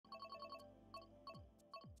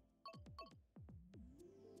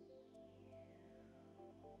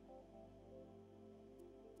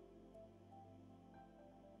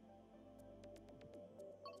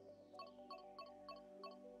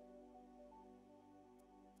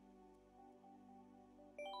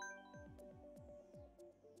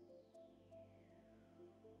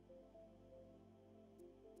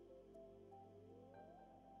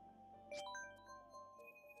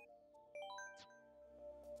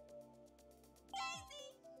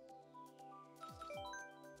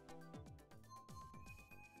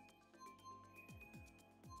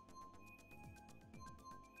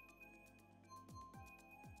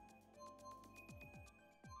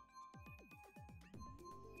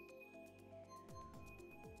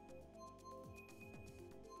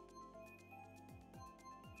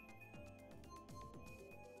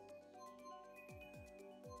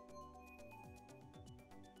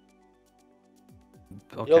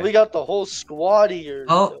Okay. Yo, we got the whole squad here.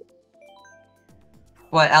 Oh.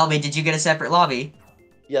 What, Albie, did you get a separate lobby?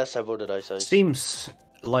 Yes, I voted Ice Ice. Seems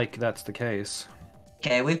like that's the case.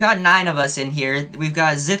 Okay, we've got 9 of us in here. We've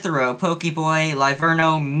got Zithero, Pokeboy,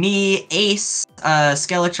 Liverno, me, Ace,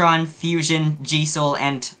 Skeletron, Fusion, G-Soul,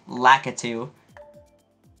 and Lakitu.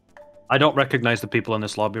 I don't recognize the people in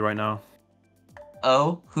this lobby right now.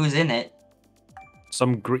 Oh, who's in it?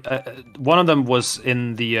 One of them was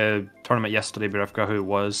in the tournament yesterday, but I forgot who it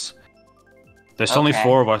was. There's only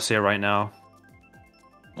 4 of us here right now.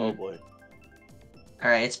 Oh boy.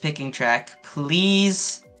 Alright, it's picking track.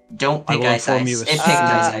 Please don't pick I will Ice inform Ice. you It picked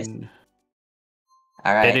Ice Ice.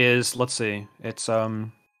 Alright. It is, let's see. It's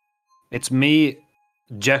me,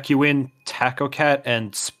 Jacqueline, Taco Cat,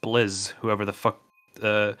 and Splizz, whoever the fuck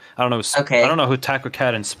I don't know. Okay. I don't know who Taco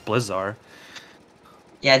Cat and Splizz are.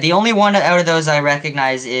 Yeah, the only one out of those I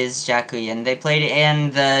recognize is Jakuyan. They played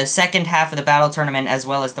in the second half of the battle tournament as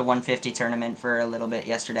well as the 150 tournament for a little bit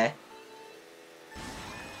yesterday.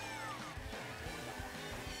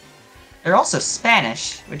 They're also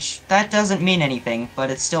Spanish, which that doesn't mean anything,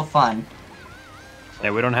 but it's still fun.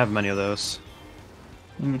 Yeah, we don't have many of those.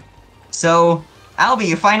 So, Albie,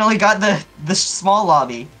 you finally got the small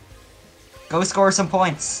lobby. Go score some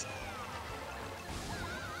points.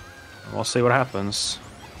 We'll see what happens.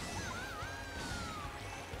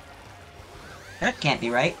 That can't be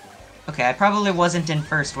right. Okay, I probably wasn't in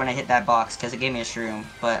first when I hit that box because it gave me a shroom,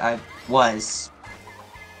 but I was.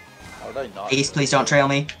 How did I not? Ace, please don't trail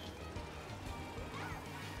me.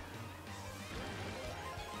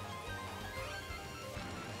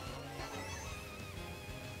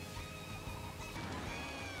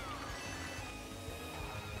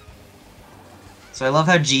 So I love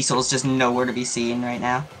how G-Soul's just nowhere to be seen right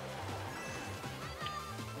now.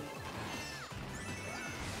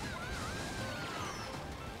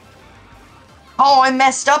 Oh, I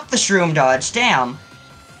messed up the shroom dodge, damn!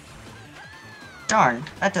 Darn,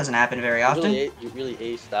 that doesn't happen very often. You really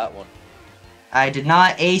aced that one. I did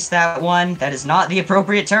not ace that one. That is not the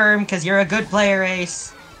appropriate term, because you're a good player,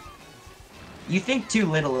 Ace. You think too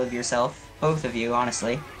little of yourself. Both of you,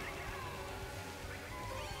 honestly.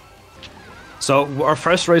 So our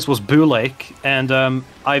first race was Boo Lake, and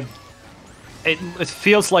it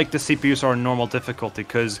feels like the CPUs are normal difficulty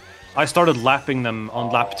because I started lapping them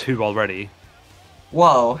on lap 2 already.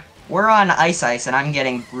 Whoa, we're on Ice Ice, and I'm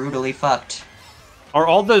getting brutally fucked. Are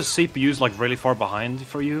all the CPUs like really far behind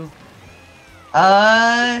for you?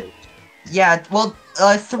 Yeah. Well,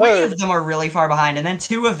 3 of them are really far behind, and then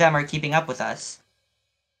 2 of them are keeping up with us.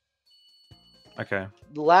 Okay.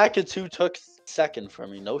 Lakitu took second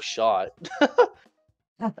from me, no shot.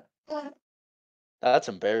 That's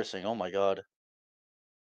embarrassing. Oh my god.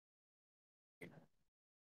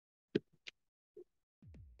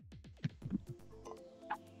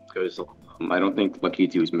 Because I don't think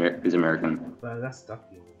Lakitu is American. That's stuck.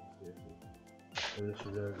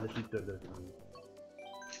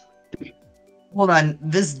 Hold on,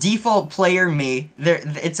 this default player me,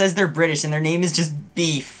 it says they're British, and their name is just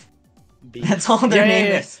Beef. That's all their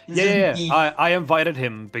name is. Yeah. I invited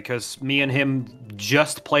him because me and him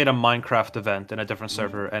just played a Minecraft event in a different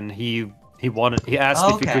server, and he asked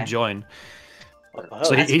if he could join.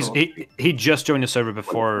 So he just joined the server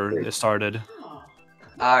before it started.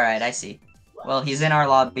 Alright, I see. Well, he's in our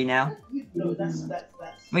lobby now.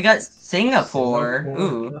 We got Singapore.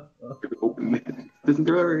 Ooh. Isn't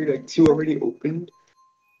there already like 2 already opened?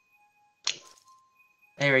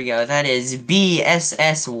 There we go. That is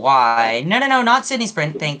BSSY. No, not Sydney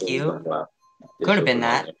Sprint. Thank you. Could have been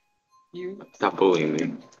that. Stop bullying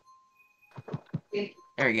me.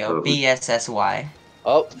 There we go. BSSY.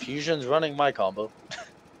 Oh, Fusion's running my combo.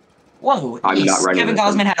 Whoa. I'm not running Kevin this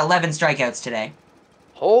one. Gosman had 11 strikeouts today.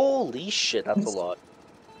 Holy shit, that's a lot.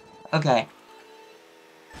 Okay.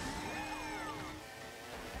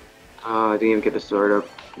 I didn't even get the start up.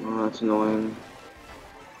 Oh, that's annoying.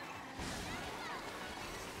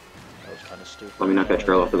 That was kind of stupid. Let me knock that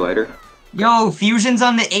trail off the glider. Yo, Fusion's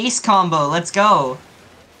on the ace combo. Let's go.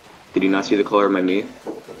 Did you not see the color of my meat?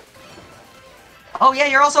 Oh yeah,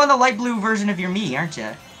 you're also on the light blue version of your me, aren't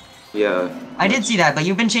you? Yeah. I did see that, but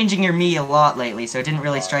you've been changing your me a lot lately, so it didn't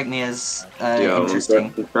really strike me as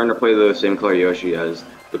interesting. I'm trying to play the same color Yoshi as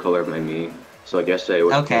the color of my me. So I guess I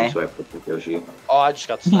would so I put Yoshi. Oh, I just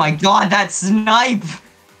got sniped. Oh my god, that snipe!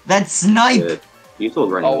 That snipe! Yeah. You still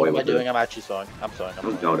running away what am I with doing? it. I'm actually sawing. I'm sawing.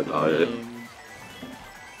 No doubt about it.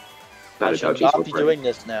 I should not be doing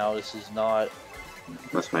this now. This is not...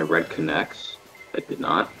 Unless my red connects. It did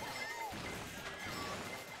not.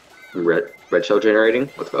 Red shell generating.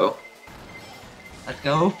 Let's go. Let's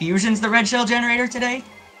go. Fusion's the red shell generator today?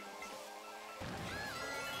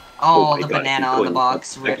 Oh, the banana on the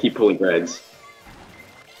box. I keep pulling reds.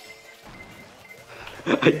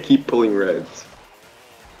 I keep pulling reds.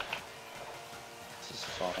 This is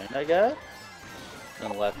fine, I guess.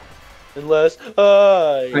 Unless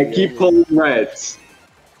I keep pulling reds.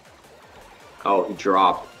 Oh, he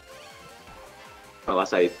dropped.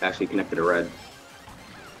 Unless I actually connected a red.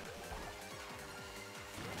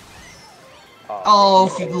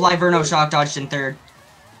 Oh, Liverno shock dodged in third.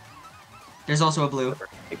 There's also a blue.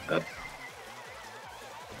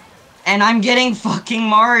 And I'm getting fucking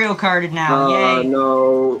Mario Karted now, yay!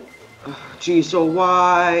 No. Gee, so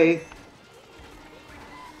why?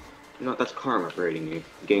 No, that's karma for rating me.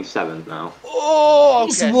 I'm getting 7th now. Oh,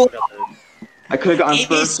 okay. I could have gone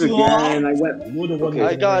first again. I went. Okay.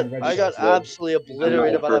 I got absolutely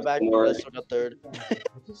obliterated by that back row. I still got third.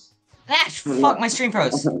 Ah, fuck my stream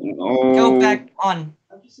pros. No. Go back on.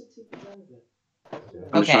 I'm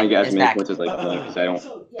just trying to get as many points as I can because I don't.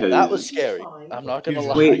 That was scary. I'm not gonna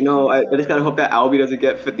lie. Wait, no, I just gotta hope that Albie doesn't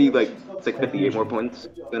get 50. It's like 58 more points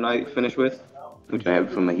than I finished with, which I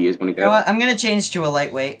have from he is going to get. You know what? I'm gonna change to a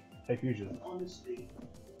lightweight. Hey, Fusion.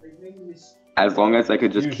 As long as I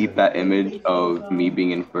could just keep that image of me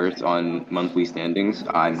being in first on monthly standings,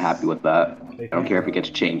 I'm happy with that. I don't care if it gets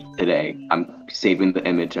changed today. I'm saving the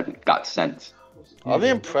image that got sent. I'll be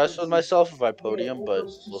impressed with myself if I podium, but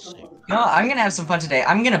we'll see. No, I'm gonna have some fun today.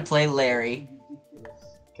 I'm gonna play Larry.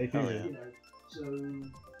 Hey, Fusion.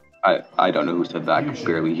 I don't know who said that. I could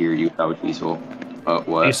barely hear you. That was Diesel.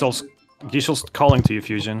 What? Diesel's calling to you,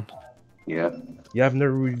 Fusion. Yeah. You have no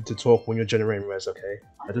room to talk when you're generating res, okay?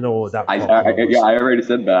 I don't know what that. Yeah, I already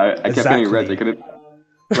said that. I kept getting reds. I couldn't.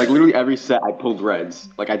 Like literally every set, I pulled reds.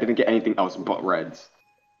 Like I didn't get anything else but reds.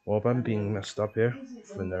 Well, if I'm being messed up here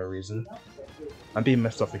for no reason, I'm being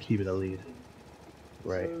messed up for keeping the lead.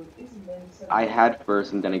 Right. I had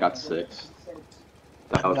first and then I got 6th.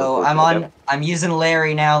 No, I'm using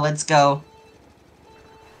Larry now. Let's go.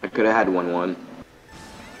 I could have had 1-1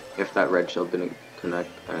 if that red shell didn't connect,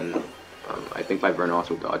 and I think Liverno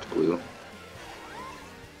also dodged blue.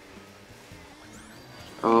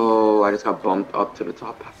 Oh, I just got bumped up to the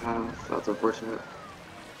top path. That's unfortunate.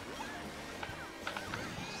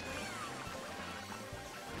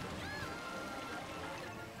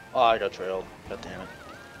 Oh, I got trailed. God damn it.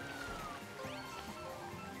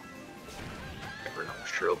 Liverno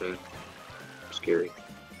trailed me. Scary.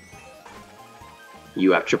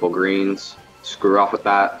 You have triple greens. Screw off with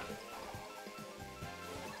that.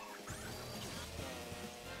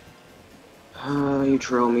 You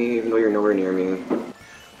trail me even though you're nowhere near me.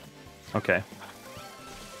 Okay.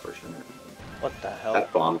 What the hell?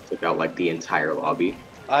 That bomb took out like the entire lobby.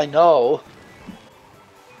 I know.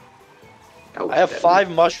 I have deadly.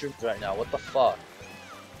 5 mushrooms right now. What the fuck?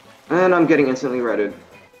 And I'm getting instantly redded.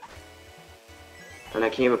 And I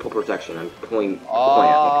can't even pull protection. I'm pulling.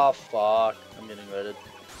 Oh fuck! I'm getting redded.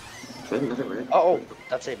 Is that another red? Oh,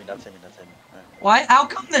 that's saving. That's saving. That's saving. Right. Why? How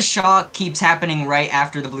come the shock keeps happening right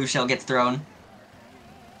after the blue shell gets thrown?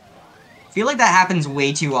 I feel like that happens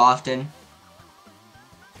way too often.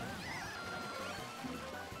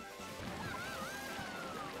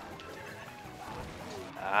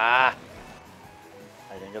 Ah!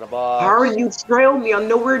 I didn't get a box. How are you trail me? I'm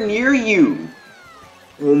nowhere near you.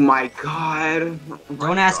 Oh my god.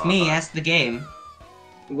 Don't ask me, ask the game.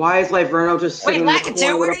 Why is Liverno just sitting Wait,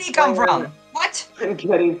 Lakitu, where did he come from? What? I'm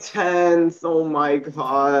getting 10s. Oh my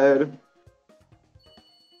god.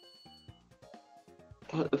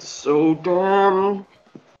 That's so dumb.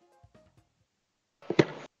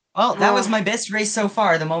 Well, that was my best race so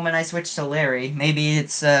far. The moment I switched to Larry, maybe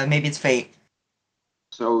it's fate.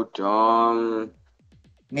 So dumb.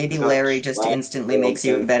 Maybe Larry just instantly makes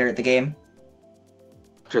you better at the game.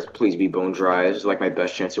 Just please be bone dry. This is like my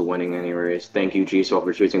best chance of winning anyways. Thank you, G-Soul,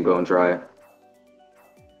 for choosing bone dry.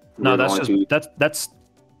 No, that's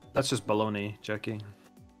just baloney, Jackie.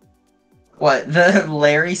 What, the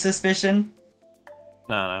Larry suspicion?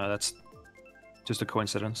 No, that's just a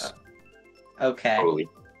coincidence. Okay. Totally.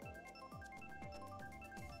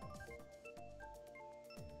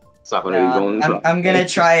 I'm gonna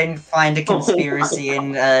try and find a conspiracy,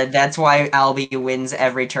 and that's why Albie wins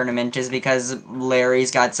every tournament, just because Larry's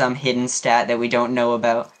got some hidden stat that we don't know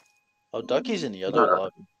about. Oh, Ducky's in the other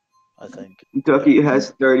lobby, I think. Ducky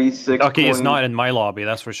has 36 Ducky points. is not in my lobby,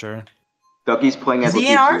 that's for sure. Ducky's playing as Is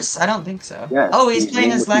he in ours? I don't think so. Yeah, oh, he's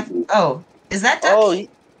playing as Black. Oh, is that Ducky?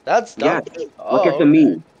 Oh, that's Ducky. Yeah. Oh, Look at the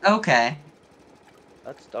meme. Okay.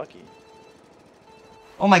 That's Ducky.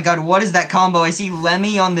 Oh my god, what is that combo? I see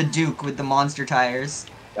Lemmy on the Duke with the monster tires.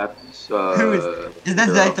 That's, Is that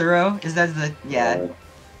Zythero? Is that the... Yeah.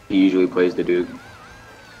 He usually plays the Duke.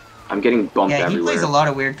 I'm getting bumped everywhere. Yeah, he plays a lot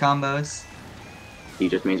of weird combos. He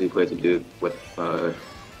just mainly plays a dude with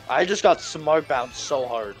I just got smart bounced so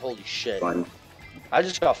hard. Holy shit. fun. I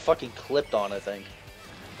just got fucking clipped on, I think.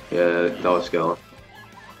 Yeah, that was Skill.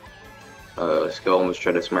 Skill almost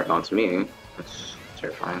tried to smart bounce me. That's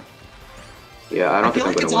terrifying. Yeah, I feel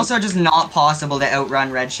like it's also just not possible to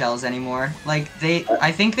outrun red shells anymore. Like,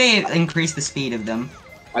 I think they increased the speed of them.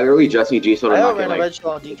 I really just need G-Soul to not get, a like... red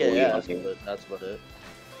shell on DK, but that's about it.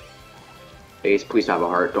 Ace, please have a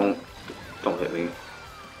heart. Don't hit me.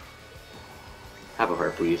 Have a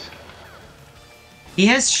heart, please. He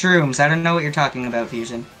has shrooms. I don't know what you're talking about,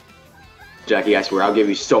 Fusion. Jackie, I swear, I'll give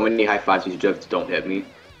you so many high fives if you just don't hit me.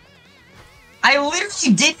 I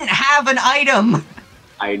literally didn't have an item!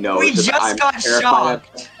 I know. We just got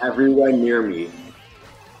shocked! Everyone near me.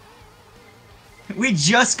 We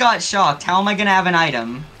just got shocked. How am I gonna have an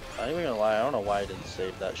item? I'm not even gonna lie, I don't know why I didn't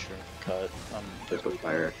save that shroom cut. Just with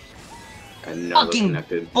fire. And now fucking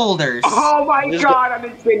connected. boulders! Oh my god, I'm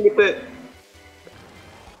insane with it!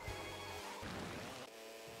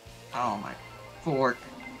 Oh my fork.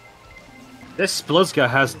 This Splizga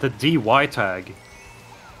has the DY tag.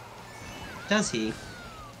 Does he?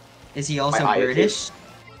 Is he also British?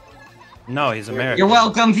 No, he's American. You're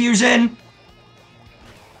welcome, Fusion!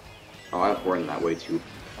 Oh, I was born that way too.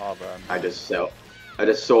 Oh, bro. I just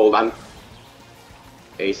sold. I'm...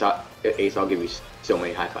 Ace, I'll give you so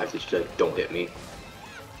many high fives, it's just don't hit me.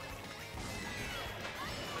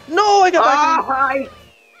 No, I got back.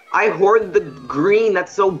 I hoard the green,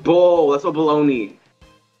 that's so bull, that's so baloney.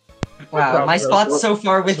 Wow, my spots so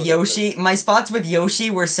far with Yoshi, were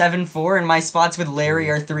 7-4, and my spots with Larry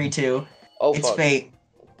are 3-2. Oh, it's fuck. fate.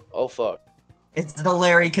 Oh, fuck. It's the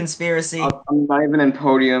Larry conspiracy. I'm not even in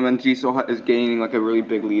podium, and Jisoo is gaining like a really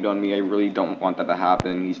big lead on me. I really don't want that to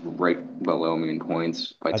happen. He's right below me in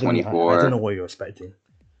points by 24. I don't know what you're expecting.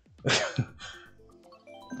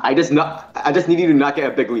 I just need you to not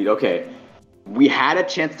get a big lead. Okay, we had a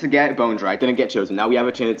chance to get Bone Dry, didn't get chosen. Now we have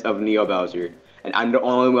a chance of Neo Bowser, and I'm the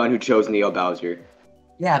only one who chose Neo Bowser.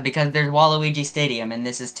 Yeah, because there's Waluigi Stadium, and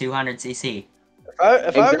this is 200cc.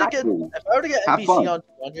 If I were to get NBC on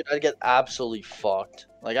 200, I'd get absolutely fucked.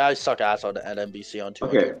 Like, I suck ass on at NBC on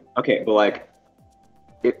 200. Okay, but like,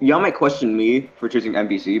 y'all might question me for choosing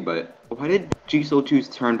NBC, but why did G-Soul choose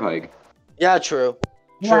Turnpike? Yeah, true.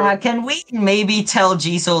 Yeah, can we maybe tell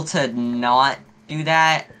G-Soul to not do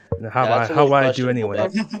that? How about I do anyway?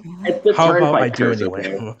 How about I do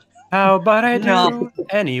anyway? How about I do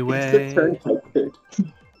anyway?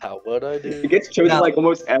 How would I do? It gets chosen like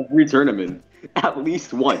almost every tournament. At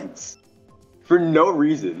least once. For no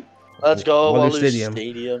reason. Let's go, Waluigi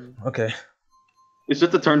Stadium. Okay. It's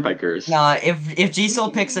just a Turnpike curse. Nah, if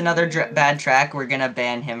G-Soul picks another bad track, we're gonna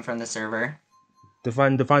ban him from the server.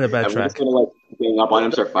 Define a bad track. We're just gonna like gang up on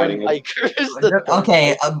him, start fighting him.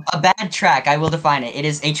 Okay, a bad track, I will define it. It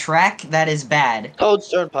is a track that is bad. Code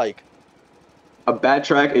Turnpike. A bad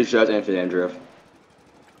track is just Infinite Drift.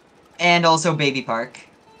 And also Baby Park.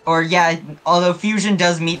 Or yeah, although Fusion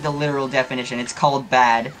does meet the literal definition, it's called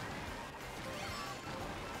bad.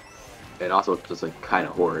 And also it's just like kind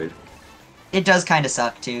of horrid. It does kind of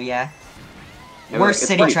suck too, yeah. And worst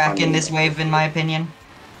like, city track in this wave, in my opinion.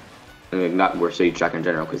 I mean, not worst city track in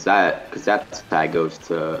general, because that tag goes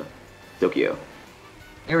to Tokyo.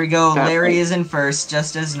 Here we go, Larry is in first,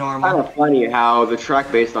 just as normal. Kind of funny how the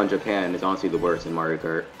track based on Japan is honestly the worst in Mario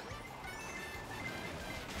Kart.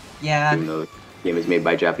 Yeah. Even though the game is made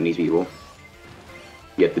by Japanese people.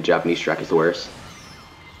 Yet the Japanese track is the worst.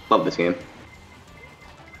 Love this game.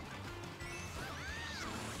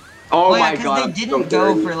 Oh my god! Because they didn't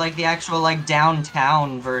go for like the actual like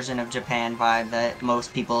downtown version of Japan vibe that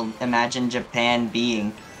most people imagine Japan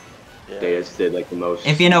being. Yeah. They just did like the most.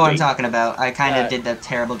 If you know what I'm talking about, I kind of did the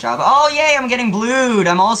terrible job. Oh yay! I'm getting blued.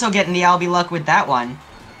 I'm also getting the Albi luck with that one.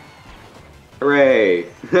 Hooray!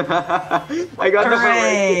 I got the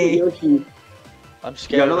hooray! Yoshi. I'm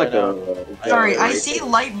scared. Sorry, I see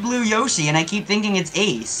light blue Yoshi and I keep thinking it's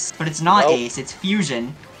Ace, but it's not Ace. It's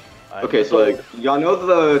Fusion. Okay, so like y'all know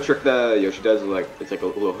the trick that Yoshi does, like it's like a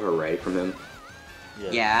little hooray from him.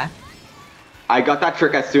 Yeah. I got that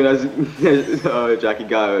trick as soon as Jackie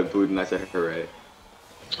got blued and I said hooray.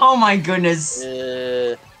 Oh my goodness.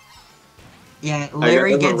 Yeah,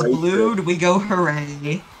 Larry gets blued, we go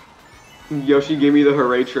hooray. Yoshi gave me the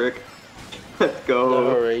hooray trick. Let's go.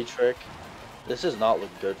 The hooray trick. This does not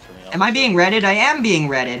look good for me. Honestly. Am I being redded? I am being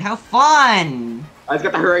redded. How fun! I just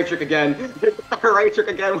got the hooray trick again. The hooray trick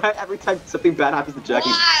again. Every time something bad happens to Jackie.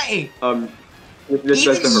 Why? It just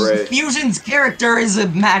says the hooray. Fusion's character is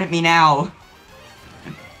mad at me now.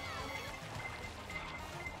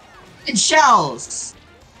 Shells.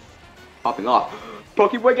 Popping off.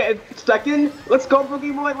 Pokeboy getting second. Let's go,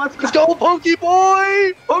 Pokeboy. Let's go,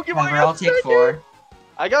 Pokeboy. Pokeboy. Remember, I'll take 4.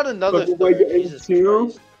 I got another Pokeboy getting Jesus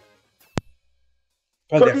 2.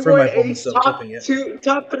 Christ.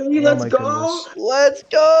 Top 3, let's go! Goodness. Let's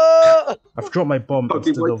go! I've dropped my bomb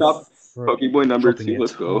Pokeboy top. Pokeboy number 2,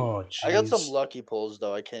 let's go. Oh, I got some lucky pulls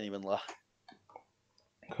though, I can't even lie.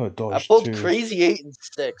 I pulled crazy 8 and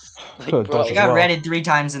 6. Like, bro. I got redded 3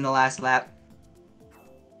 times in the last lap.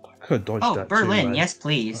 I could dodge that Berlin, too, yes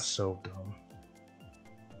please. That's so dumb.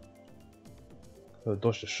 Could have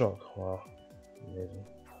dodged the shock. Wow. Amazing.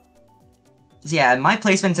 Yeah, my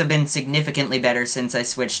placements have been significantly better since I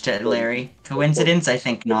switched to Larry. Coincidence? I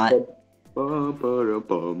think not. Ah,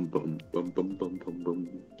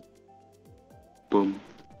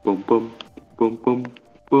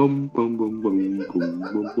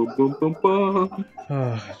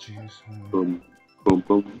 jeez.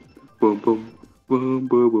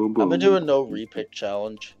 I've been doing no repick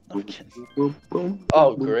challenge. No, I'm kidding.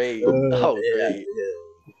 Oh great. Oh great.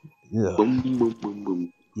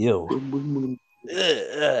 Yo.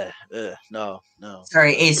 No.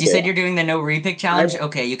 Sorry, Ace, you said you're doing the no repick challenge?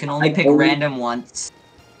 Okay, you can only pick random once.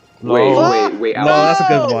 Wait. No, that's a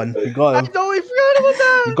good one. You got him. I totally forgot about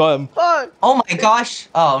that. You got him. Fuck. Oh my gosh!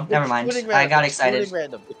 Oh, never mind. I got excited.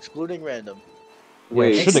 Excluding random.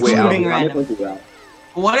 Excluding random.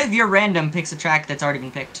 What if your random picks a track that's already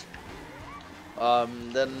been picked?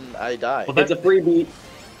 Then I die. Well, that's a freebie.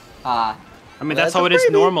 I mean, that's how it is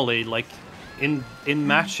normally. Like, in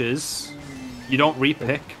matches, you don't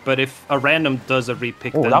repick, but if a random does a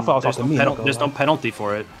repick, then there's no penalty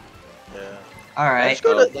for it. Yeah. Alright.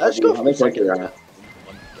 Let's go for second. God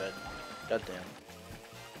damn.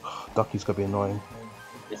 Ducky's gonna be annoying.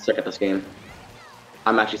 I suck at this game.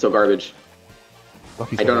 I'm actually so garbage.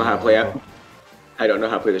 Ducky's I don't know how to play it. I don't know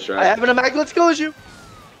how to play this strat. I have an immaculate skill as you.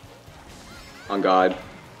 On God.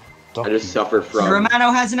 Ducky. I just suffer from...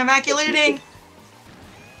 Romano has an immaculating!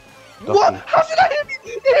 What? How did I hit me?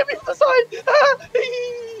 It hit me from the side!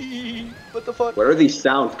 What the fuck? Where are these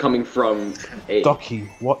sounds coming from? Ducky,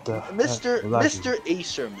 what the Mr.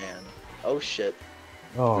 Acer, man. Oh shit.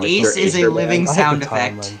 Oh, Ace is a living sound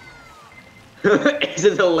effect. Ace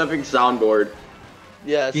is a living soundboard.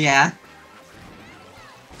 Yes. Yeah.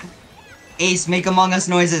 Ace, make Among Us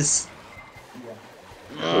noises.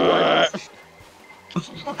 That's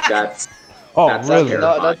really?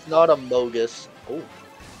 That's not a Mogus. Oh.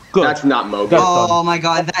 Good. That's not Mogus. Oh my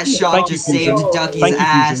god, that shot just saved Ducky's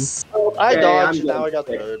ass. I dodged, now I got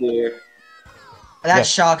the third. That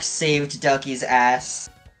shock saved Ducky's ass.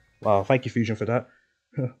 Wow, thank you, Fusion, for that.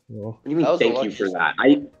 Well, what do you mean thank you for that?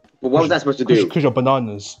 What was that supposed to do? Because you're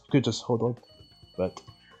bananas. You could just hold on. But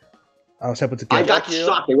I was able to get... I got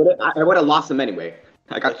shocked. I would have lost them anyway.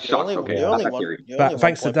 I got shocked. But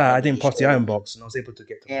thanks to that, I didn't pass the iron box, and I was able to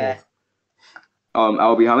get the fourth.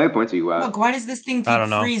 Albie, how many points are you at? Look, why does this thing keep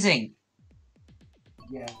freezing?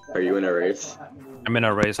 Are you in a race? I'm in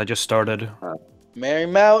a race. I just started. Mary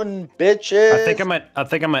Mountain, bitches. I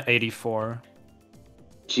think I'm at 84.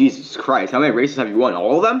 Jesus Christ! How many races have you won?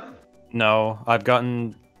 All of them? No, I've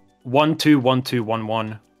gotten 1, 2, 1, 2, 1,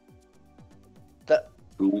 1.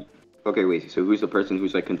 Okay, wait. So who's the person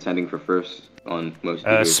who's like contending for first on most?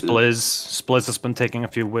 Spliz has been taking a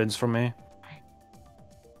few wins from me.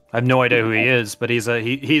 I have no idea who he is, but he's a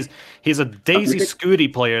Daisy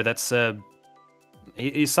Scooty player. That's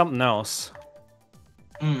he's something else.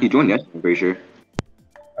 He joined yesterday, I'm pretty sure.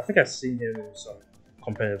 I think I've seen him in some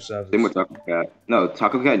competitive servers. Same with Taco Cat. No,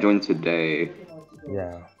 Taco Cat joined today.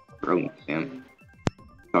 Yeah. Bro, damn.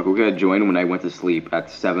 Taco Cat joined when I went to sleep at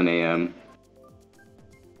 7 a.m.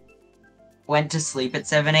 Went to sleep at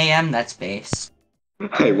 7 a.m. That's base.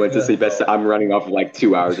 I went to sleep at. I'm running off like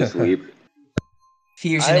 2 hours of sleep.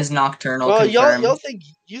 Fusion is nocturnal. Well, y'all think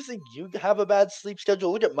you have a bad sleep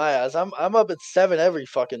schedule? Look at my ass. I'm up at 7 every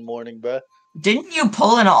fucking morning, bro. Didn't you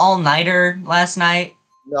pull an all-nighter last night?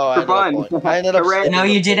 No, I ended up No,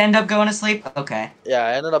 you did end up going to sleep? Okay. Yeah,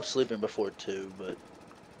 I ended up sleeping before 2, but...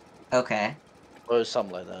 Okay. Or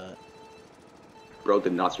something like that. Bro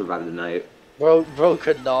did not survive the night. Bro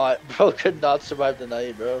could not survive the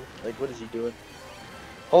night, bro. Like, what is he doing?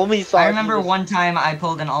 Homie thought I remember one time I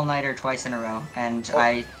pulled an all-nighter twice in a row, and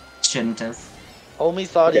I shouldn't have. Homie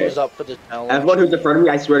thought he was up for the challenge. Everyone who's in front of me,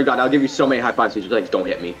 I swear to God, I'll give you so many high fives, so just like, don't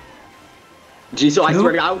hit me. Jiso, I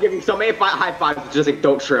swear to God, I'll give you so many high fives, just like,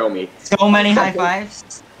 don't trail me. So many high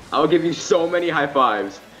fives? I'll give you so many high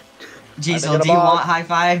fives. Jiso, do you want high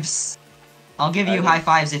fives? I'll give you high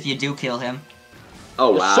fives if you do kill him.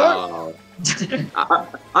 Oh, wow.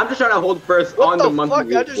 I'm just trying to hold first on the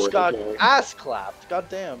monthly. What the fuck? I just got ass clapped. God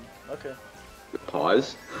damn. Okay.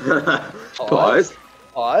 Pause. Pause.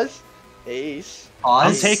 Pause. Ace.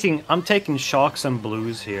 Pause. I'm taking shocks and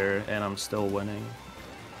blues here, and I'm still winning.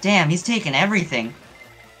 Damn, he's taking everything.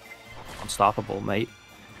 Unstoppable, mate.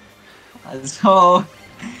 Let's go.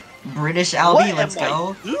 British Albie, let's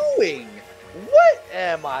go. What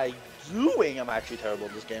am I doing? I'm actually terrible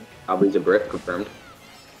at this game. Albie's a Brit, confirmed.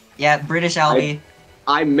 Yeah, British Albie.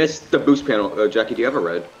 I missed the boost panel. Jackie, do you have a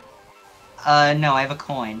red? No, I have a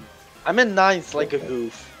coin. I'm in 9th like a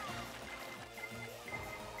goof.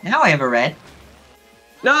 Now I have a red.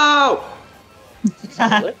 No!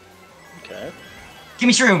 Okay. Give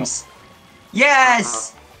me shrooms.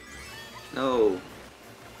 Yes! No.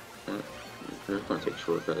 I'm just gonna take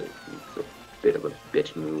shortcut. It's a bit of a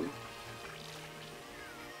bitch move.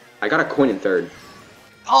 I got a coin in 3rd.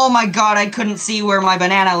 Oh my god, I couldn't see where my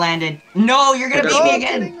banana landed. No, you're gonna beat me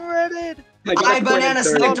again! I banana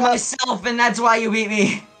slipped myself, and that's why you beat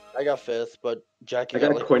me. I got 5th, but Jackie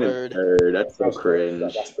got like a coin in 3rd. 3rd. That's so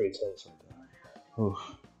cringe. That's pretty tiresome. Oof.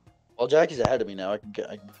 Well, Jackie's ahead of me now.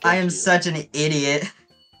 I am such an idiot.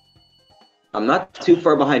 I'm not too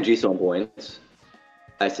far behind Jisoo on points.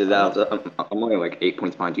 I said that I'm only like 8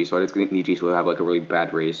 points behind Jisoo. I just need Jisoo to have like a really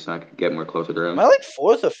bad race so I can get more closer to him. Am I like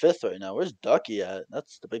 4th or 5th right now? Where's Ducky at?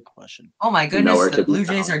 That's the big question. Oh my goodness, Nowhere the Blue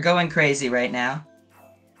Jays are going crazy right now.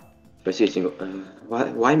 Especially a single.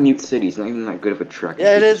 Why Mute City? It's not even that good of a track.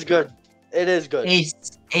 Yeah, it is good. It is good. Ace,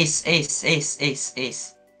 ace, ace, ace, ace,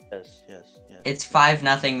 ace. Yes. It's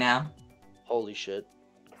 5-0 now. Holy shit.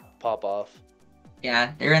 Pop off.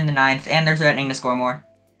 Yeah, they're in the 9th, and they're threatening to score more.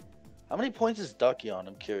 How many points is Ducky on?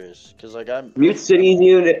 I'm curious. Because, like, I'm... Mute City's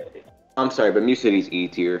unit. I'm sorry, but Mute City's E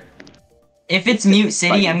tier. If it's Mute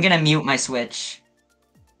City, I'm gonna mute my Switch.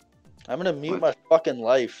 I'm gonna mute my fucking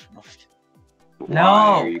life. No.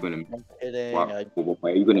 Why are you gonna? I'm kidding. Why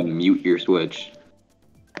are you gonna mute your Switch?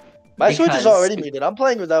 My Switch is Because already muted. I'm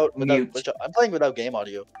playing without mute. I'm playing without game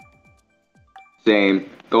audio. Same.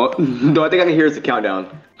 The only thing I can hear is the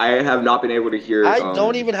countdown. I have not been able to hear. I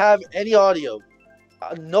don't even have any audio.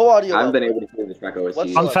 No audio. I haven't been able to hear the track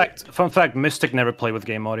OST. Fun fact, Mystic never played with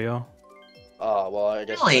game audio. Oh, well, I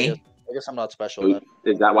guess I'm not special then.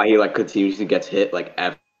 Is that why he like continuously gets hit like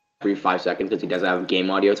every 5 seconds because he doesn't have game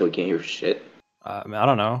audio, so he can't hear shit? I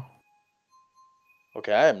don't know.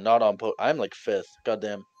 Okay, I am not on I'm like 5th.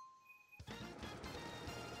 Goddamn.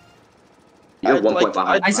 You're 1 point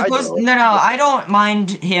behind. I suppose I don't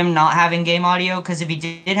mind him not having game audio, because if he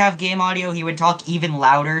did have game audio, he would talk even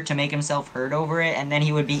louder to make himself heard over it, and then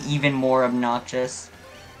he would be even more obnoxious.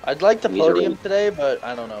 I'd like the podium today, but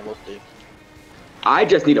I don't know. We'll see. I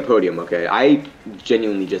just need a podium, okay? I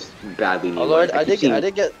genuinely just badly need. Although I did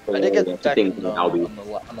get second on the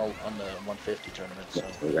 150 tournament. So.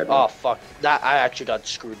 Oh fuck! That I actually got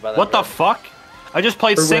screwed by that. What the fuck? I just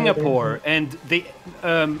played Singapore, and they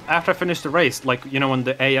after I finished the race, like when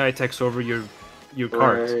the AI takes over your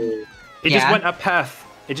cart, it just went a path.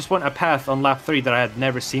 It just went a path on lap 3 that I had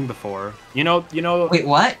never seen before. You know. Wait,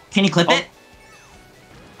 what? Can you clip it?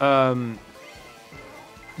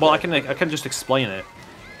 Well, I can just explain it.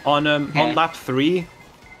 On lap 3,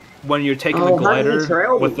 when you're taking the glider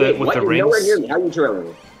with the rings. How are you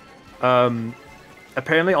trailing?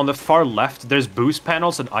 Apparently on the far left, there's boost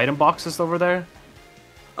panels and item boxes over there.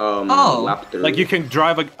 Lap 3. Like you can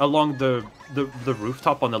drive along the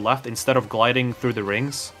rooftop on the left instead of gliding through the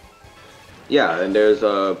rings. Yeah, and there's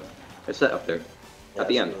a set up there at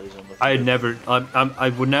the end. I would never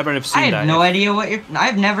have seen that. I have no idea what you're.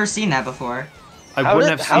 I've never seen that before. I wouldn't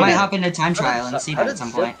have seen. I might hop into time trial and see that at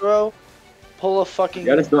some point. Bro, pull a fucking.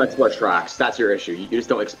 You just don't explore tracks. That's your issue. You just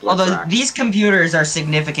don't explore tracks. Although these computers are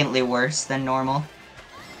significantly worse than normal.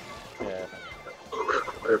 Yeah.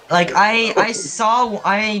 Like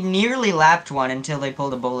I nearly lapped one until they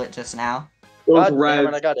pulled a bullet just now. God damn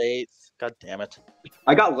it, I got 8th. God damn it.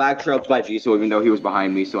 I got lag trailed by Jisoo even though he was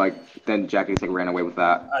behind me, so then Jackie like ran away with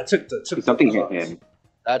that. I took something hit him.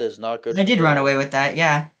 That is not good. I did run away with that,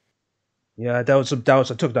 yeah. Yeah, I took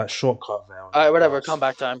that shortcut there. Alright, whatever,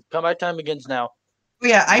 comeback time. Comeback time begins now.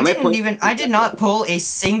 Yeah, I did not pull a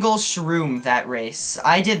single shroom that race.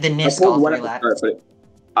 I did the NIST all 3 laps.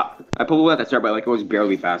 I pulled one at the start, but like it was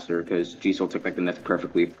barely faster because Jisoo took like the NIST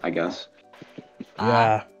perfectly, I guess.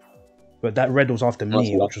 Yeah. But that red was after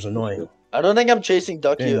me, which was annoying. I don't think I'm chasing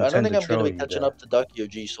Ducky. I don't think I'm going to be catching up to Ducky or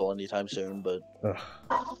G-Soul anytime soon, but...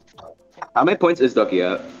 How many points is Ducky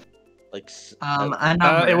at? Like...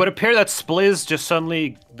 it would appear that Spliz just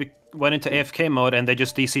suddenly went into AFK mode and they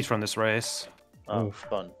just DC'd from this race. Oh,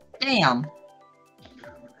 fun. Damn.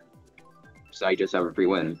 So I just have a free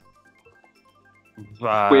win.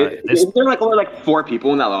 Wait, is there like only like 4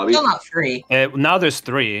 people in that lobby? Still not free. Now there's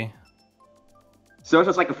 3. So it's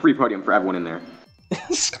just like a free podium for everyone in there.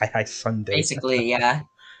 Sky High Sunday. Basically, yeah.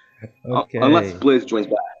 Okay. Unless Blizz joins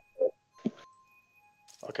back.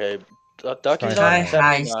 Okay. Ducky's Sky on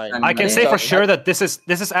High 79. I can Sunday. say for sure that this is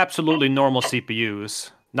absolutely normal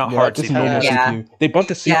CPUs, not hard this is CPUs. normal Yeah. CPU. They bumped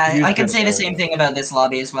the CPU. Yeah, I can say the same thing about this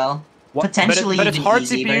lobby as well. What? Potentially but it's even hard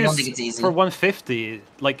easy, CPUs but I don't think it's easy. for 150.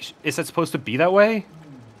 Like, is it supposed to be that way?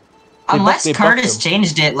 Unless they buffed Curtis them.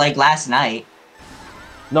 changed it like last night.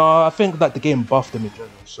 No, I think that the game buffed them in general,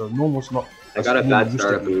 so normal's not. I got a normal bad used to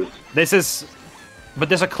startup be. boost. This is, but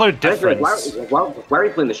there's a clear difference. Why are we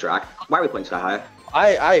playing this track? Why are we playing Sky High?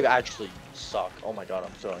 I actually suck. Oh my god,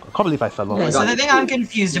 I'm sorry. I can't believe I fell off. my So God, the thing I'm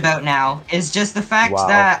confused about now is just the fact Wow.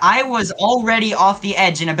 that I was already off the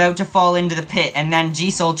edge and about to fall into the pit, and then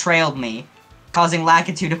G-Soul trailed me, causing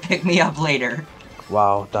Lakitu to pick me up later.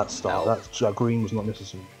 Wow, that start. That green was not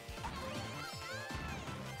necessary.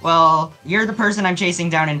 Well, you're the person I'm chasing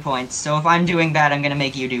down in points, so if I'm doing bad, I'm gonna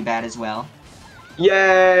make you do bad as well.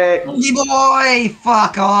 Yay! Hey boy!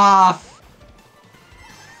 Fuck off!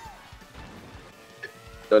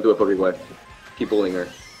 Don't do it, Pokey Boy. Keep bullying her.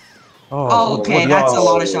 Oh, okay, what that's a else?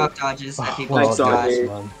 lot of shock dodges that people Nice just dodge, got. dude.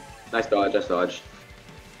 Man. Nice dodge, nice dodge.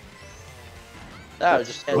 No,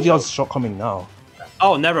 just What are y'all's shot coming now?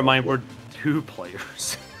 Oh, never mind. We're 2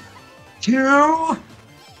 players. 2?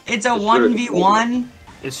 It's a 1v1?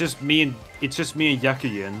 It's just me and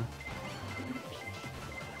Yakuyin.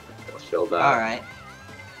 Let's fill that. Alright.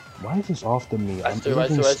 Why is this after me? I I'm threw.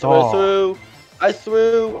 using star. I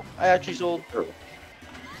actually sold.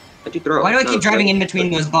 Did you throw? Why do I keep driving in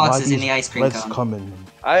between those boxes Why in the ice cream Red's cone? coming.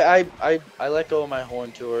 I let go of my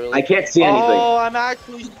horn too early. I can't see anything. Oh, I'm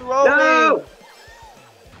actually throwing. No!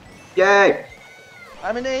 Yay!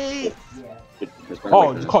 I'm an 8.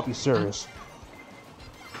 Oh, you can't be serious.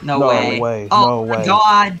 No No way. way, Oh no my way.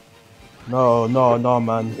 god! No,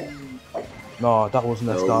 man. No, that was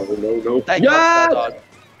messed up. No. Thank God for that dodge.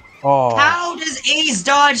 Oh, How does Ace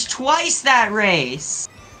dodge twice that race?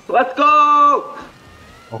 Let's go! oh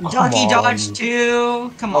come Ducky on. dodged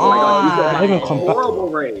too? Come Oh my God, you on. got Even a compatible. horrible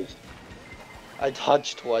range. I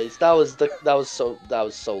dodged twice. That was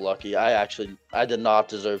so lucky. I did not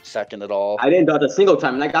deserve second at all. I didn't dodge a single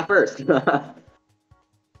time and I got first.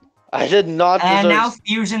 I did not And deserve. now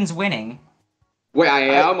Fusion's winning. Wait, I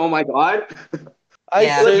am? Oh my god.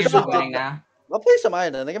 Yeah, seriously- Fusion's winning now. What place am I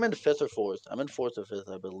in? I think I'm in 5th or 4th. I'm in 4th or 5th,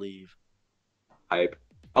 I believe. Hype.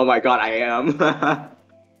 Oh my god, I am.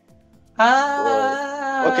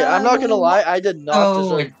 Okay, I'm not gonna lie. I did not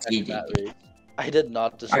deserve GG. that race. I did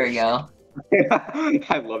not deserve. There we go.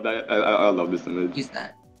 I love that. I love this image. Use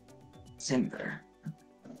that. Simber.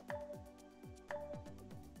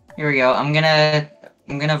 Here we go. I'm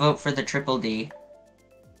gonna vote for the triple D.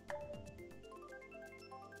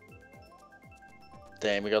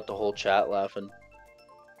 Damn, we got the whole chat laughing.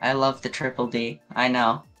 I love the triple D. I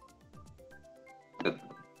know.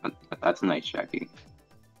 That's nice, Jackie.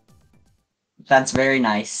 That's very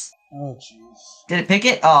nice. Oh jeez. Did it pick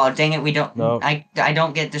it? Oh, dang it, we don't. No. I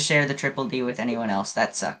don't get to share the triple D with anyone else.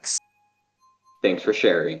 That sucks. Thanks for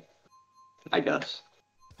sharing. I guess.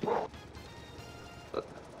 But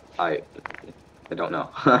I don't know.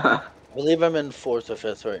 I believe I'm in 4th or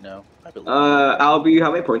 5th right now. I believe. Albie,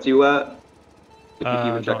 how many points are you at? If you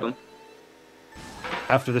even check don't- them.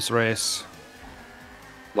 After this race.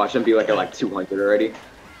 Watch them be like at like 200 already.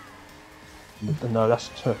 No, that's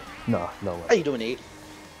no How way. you doing, 8?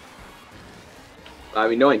 I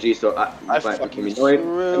mean, knowing G, so fucking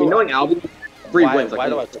knowing Albie, 3 Why- wins. why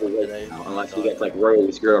do I like, suck today? now, unless he gets like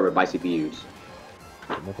royally screwed over by CPUs.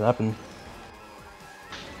 Nothing happened.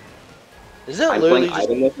 Is it I'm literally playing just?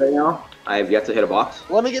 Ivan this right now. I have yet to hit a box.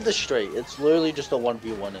 Let me get this straight. It's literally just a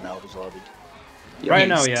 1v1 in Alva's lobby. Right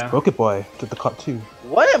now, yeah. Poke Boy did the cut too.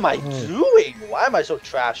 What am I doing? Why am I so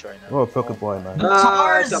trash right now? Oh, Poke Boy, man.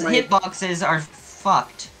 Cars got my- hitboxes are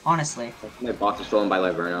fucked, honestly. My box is stolen by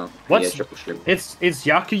Liverno. What's- He has triple strip. Is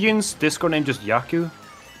Yakuyin's Discord name just Yaku?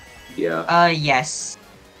 Yeah. Yes.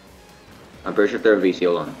 I'm pretty sure they're VC.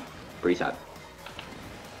 Hold on. Pretty sad.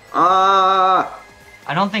 Ah.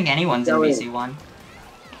 I don't think anyone's in Going. VC1.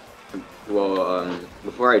 Well,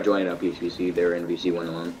 before I joined PCC, they were in VC1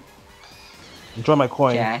 alone. Enjoy my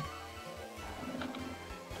coin.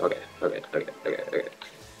 Okay. Okay.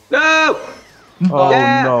 No! Oh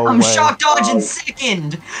Yeah, no I'm way. shock dodging Oh.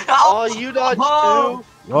 second! Oh, you dodged Oh.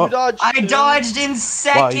 too. Oh. You dodged. I too. dodged in Wow,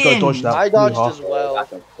 second! you gotta dodge that. I dodged Hoo-ha. as well.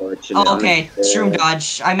 That's unfortunate. Oh, okay, shroom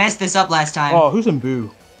dodge. I messed this up last time. Oh, who's in Boo?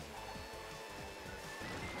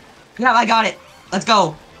 Yeah, I got it. Let's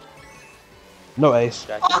go. No ace.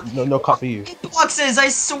 Jackie. No cut for you. Boxes, I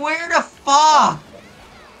swear to fuck!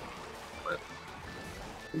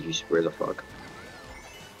 You swear the fuck.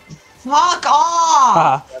 Fuck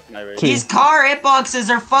off! Two. These car hitboxes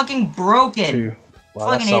are fucking broken. 2. Wow,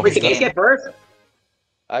 Fucking that's hate this Wait, game. get first?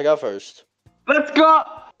 I got first. Let's go!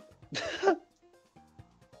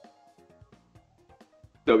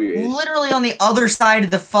 W8. Literally on the other side of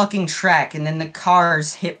the fucking track, and then the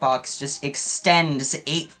car's hitbox just extends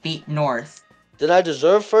 8 feet north. Did I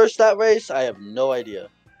deserve first that race? I have no idea.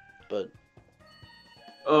 But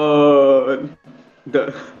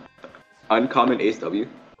The uncommon Ace W.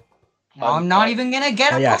 I'm not even gonna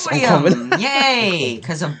get a podium! Yay!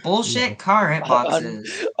 Because of bullshit car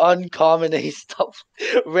hitboxes. Uncommon Ace W.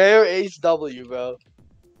 Rare Ace W, bro.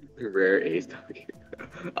 Rare Ace W.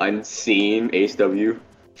 Unseen Ace W.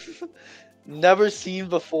 Never seen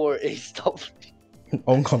before Ace W.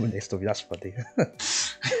 Uncommon Ace W, that's funny.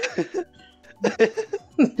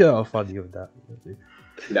 You're funny with that.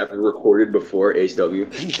 Never recorded before Ace W.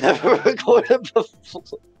 Never recorded before.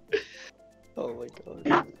 Oh my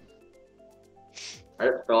god. I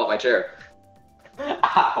fell off my chair.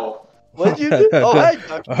 Ow. What did you do? Oh, hey,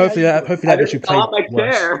 hopefully that makes you play fell off my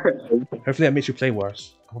worse. chair. Hopefully that makes you play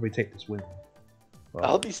worse. I'll probably take this win. Well,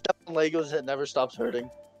 I'll be stepping Legos that never stops hurting.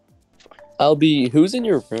 Who's in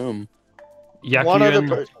your room? One other Yakuyan.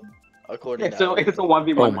 person, according to So if it's a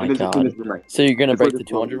 1v1, Oh my god. So you're gonna break the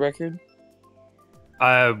 200 record?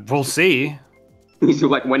 We'll see. He's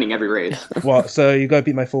like winning every race. what? So you gotta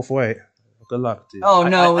beat my 448. Good luck, dude. Oh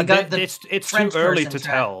no, we got the It's too French early person to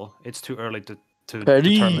track. tell. It's too early to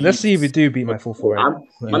Ready? determine. Let's see if you do beat my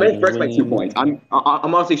 448. I'm in first by 2 points. I'm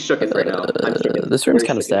honestly shook right now. I'm shook. This room's Very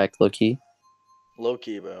kind of shook. stacked, low key. Low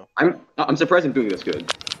key, bro. I'm surprised I'm doing this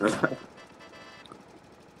good.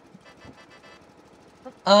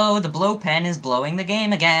 Oh, the blow pen is blowing the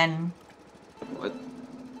game again. What?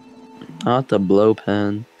 Not the blow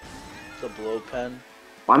pen. The blow pen.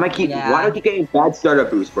 Why do I keep getting bad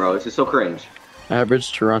startup boost, bro? It's just so cringe.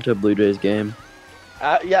 Average Toronto Blue Jays game.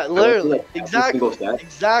 Yeah, literally. like every single stat.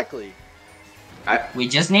 Exactly. We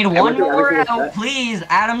just need went one through every more single out, set. please.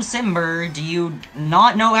 Adam Simber, do you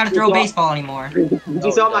not know how to throw baseball anymore?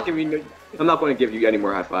 So I'm not going to give you any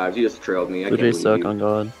more high fives. You just trailed me. I Blue can't Jays believe suck, you. on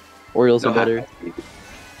God. Orioles are better.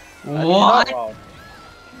 What? Not wrong.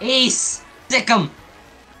 Ace! Stick him!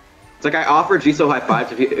 It's like I offer G-So high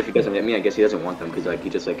fives if he doesn't hit me. I guess he doesn't want them because like he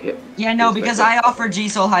just like hit. Yeah, no, because I offered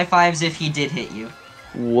G-Soul high fives if he did hit you.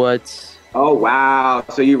 What? Oh wow!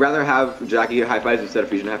 So you rather have Jackie get high fives instead of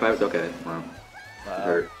Fusion high fives? Okay. Wow.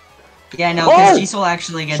 Hurt. Yeah, no, because G-Soul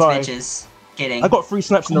actually gets Sorry. bitches. Kidding. I got 3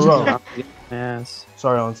 snaps in a row. Yes.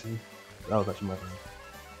 Sorry, Auntie. That was actually my bad.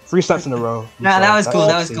 3 snaps in a row. No, that was cool,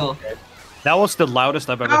 that was cool. That was the loudest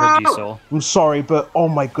I've ever heard G-Soul. I'm sorry, but oh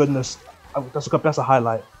my goodness. That's a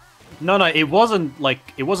highlight. No, it wasn't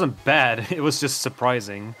bad. It was just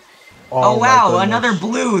surprising. Oh my wow, goodness. another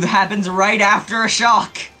blue that happens right after a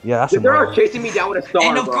shock. Yeah, that's They're annoying. chasing me down with a star.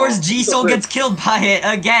 And of bro. course G-Soul gets killed by it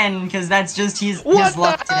again, because that's just his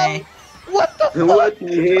luck today. What the What he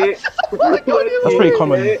hit? That's pretty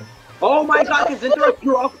common. Oh my god, because Zinthra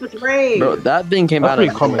threw off the train! Bro, that thing came That's out pretty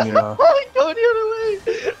of common, you know. Oh, go the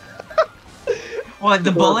other way. What,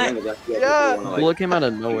 the bullet? Yeah. Bullet came out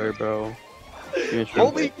of nowhere, bro.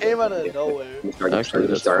 Holy came out of nowhere. Actually,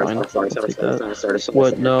 that's fine. I'll take that. What?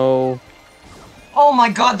 What? No. Oh my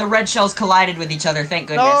god, the red shells collided with each other, thank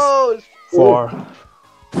goodness. No. 4.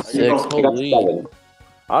 6. Holy.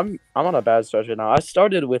 I'm on a bad stretch right now. I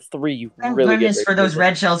started with 3 Thank really goodness good for those races.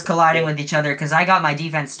 red shells colliding with each other, because I got my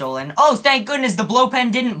defense stolen. Oh, thank goodness the blow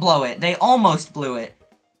pen didn't blow it. They almost blew it.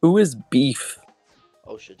 Who is Beef?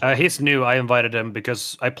 Oh shit. He's new. I invited him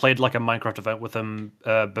because I played like a Minecraft event with him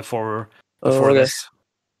before okay. this.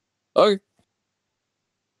 Okay.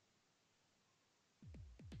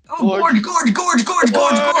 Oh, gorge!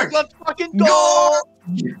 Let's fucking go.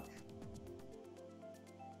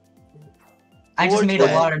 I just Gorge made a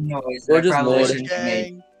gang. lot of noise. We're I just probably mid. shouldn't have made.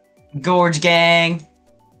 Gang. Gorge gang.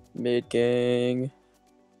 Mid gang.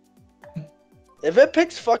 If it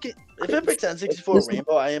picks N64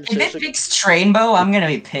 Rainbow, I am If it seriously. picks Trainbow, I'm gonna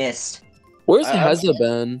be pissed. Where's I- Heza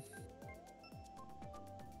been?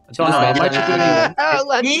 I don't know. He might be doing. Ah,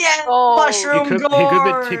 let's Yeah, go. mushroom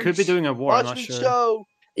He could be doing a war. I'm Watch not me sure. show.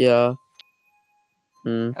 Yeah.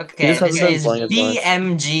 Okay, just hasn't this been is playing as much.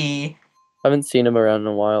 BMG. I haven't seen him around in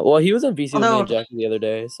a while. Well, he was on VC with me Although- and Jackie the other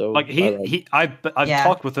day, so Like I've Yeah.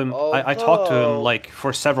 talked with him. I talked to him like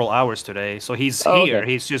for several hours today. So he's Oh, here.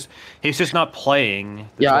 okay. He's just not playing.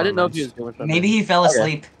 the Yeah, I didn't know if he tournaments. was doing something. Maybe he fell Okay.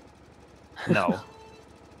 asleep. No.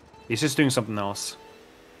 He's just doing something else.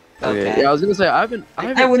 Okay. Yeah, I was gonna say I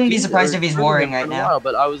wouldn't be surprised if he's warring right now.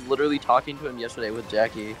 But I was literally talking to him yesterday with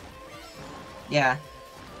Jackie. Yeah.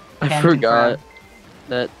 I Can forgot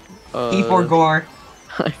that. E4 Gore.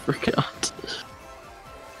 I forgot.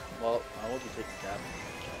 Well, I won't be taking gap.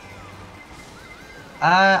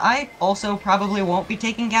 I also probably won't be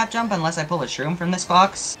taking gap jump unless I pull a shroom from this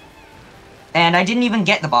box. And I didn't even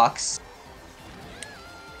get the box.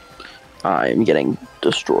 I'm getting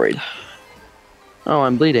destroyed. Oh,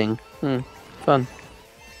 I'm bleeding. Fun.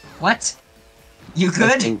 What? You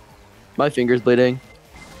good? My finger's bleeding.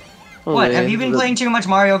 What, have you been playing too much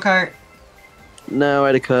Mario Kart? No, I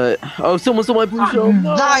had a cut. Oh, someone stole my blue shell!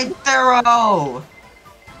 No! Thythero!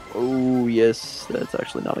 Oh, yes. That's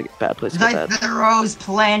actually not a bad place to get that. Thythero's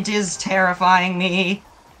plant is terrifying me.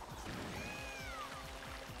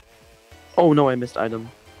 Oh, no, I missed item.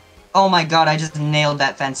 Oh my god, I just nailed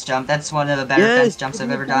that fence jump. That's one of the better fence jumps I've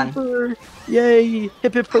ever done. Yay!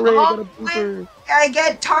 Hip hip hooray, I got a blooper! I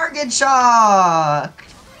get target shock!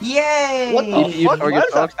 Yay! What the fuck? Why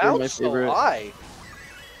does that bounce so high?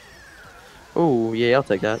 Oh, yeah, I'll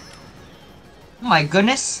take that. Oh my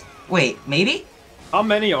goodness. Wait, maybe? How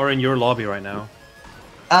many are in your lobby right now?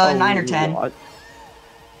 9 or 10. What?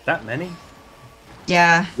 That many?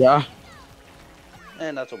 Yeah. Yeah.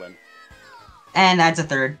 And that's a win. And that's a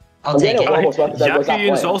third. I'll take it.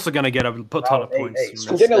 Yakuyun's also gonna get a ton of points.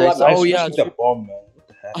 Oh yeah, I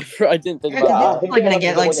didn't think about that. I'm gonna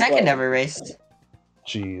get like second every race.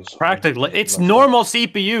 Jeez. Practically, it's normal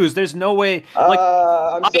CPUs. There's no way. Like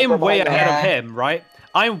I'm way ahead of him, right?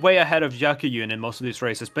 I'm way ahead of Yakuyun in most of these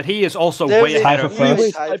races, but he is also way ahead of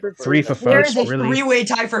first. 3 for first. There's a Really three-way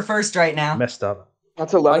tie for first right now. messed up.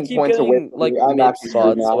 That's 11 points away. Like mid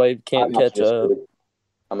spots, so I can't catch up.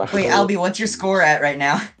 Wait, Albie, what's your score at right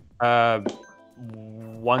now?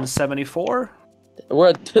 174. We're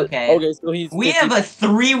at Okay, so he's. We have a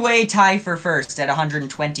three-way tie for first at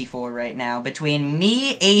 124 right now between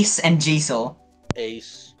me, Ace, and Gisel.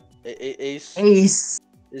 Ace. Ace. Ace.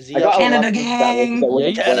 Is he Canada gang.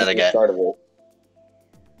 Canada gang.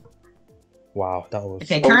 Wow, that was.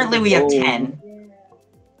 Okay, currently we have 10.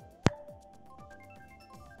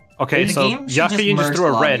 Okay, so Yakuyun just threw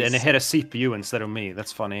a red lobbies. and it hit a CPU instead of me.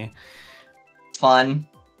 That's funny. Fun.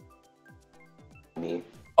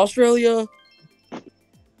 Australia.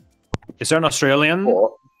 Is there an Australian?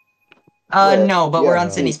 No, but we're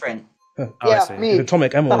on City Sprint. Oh, I see. me.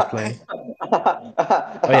 Atomic Emma was playing.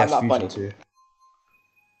 Oh yes, Fusion too.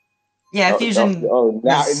 Yeah, Fusion.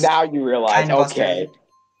 Now you realize. Kind of okay.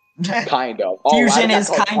 Kind of. Fusion is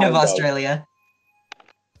kind of Australia.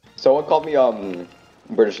 Someone called me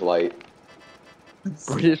British Light.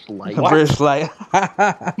 British Light. British Light.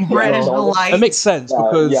 British Light. It makes sense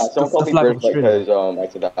because yeah, someone called me flag British Light because I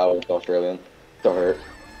said that I was Australian. So hurt.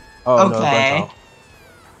 Oh Okay. no,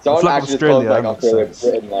 Someone flag actually Australia, called like that makes Australian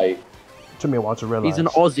sense. Britain Light. took me a while to realize. He's an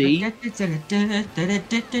Aussie. It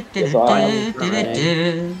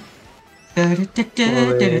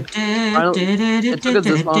took us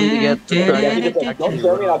this long to get Don't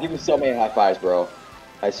show me and I'll give you so many high fives, bro.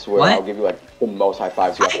 I swear, What? I'll give you like the most high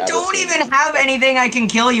fives you have I ever don't seen. even have anything I can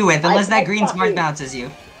kill you with unless that green fucking- smart bounces you.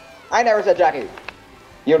 I never said Jackie.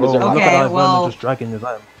 You don't Whoa, deserve look Okay, at that well- just dragging his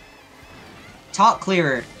item. Talk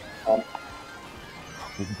clearer.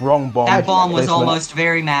 Wrong bomb. That bomb was placement. almost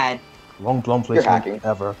very mad. Wrong bomb hacking. placement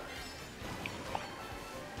ever.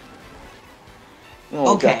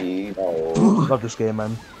 Oh, Okay. Jackie, no. Love this game,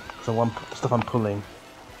 man. Stuff I'm pulling.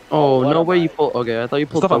 Oh, no way you pull. Okay, I thought you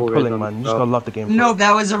pulled Stuff I'm double pulling, red man. on- You just gotta love the game. for Nope, it.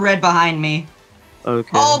 that was a red behind me. Okay.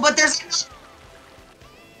 Oh, but there's...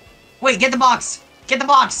 Wait, get the box! Get the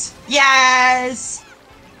box! Yes!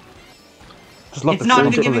 Just love It's the not game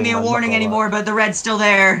even giving pulling, me a man, warning not gonna lie. anymore, but the red's still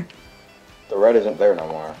there. The red isn't there no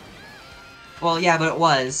more. Well, yeah, but it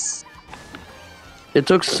was. It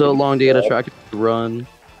took so long to get a track to run.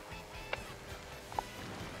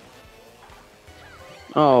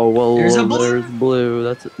 Oh well, There's a there's blue.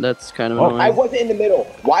 blue. That's kind of Oh, annoying. I wasn't in the middle.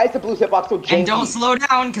 Why is the blue hitbox so janky? And don't slow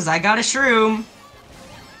down, because I got a shroom.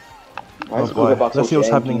 Why is Oh the blue boy, hitbox let's see so what's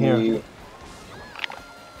happening janky? here.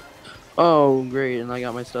 Oh great, and I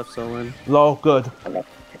got my stuff stolen. Low, good. I'm not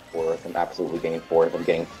getting fourth. I'm absolutely getting fourth. I'm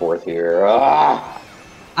getting fourth here. Ah!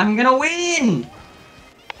 I'm gonna win!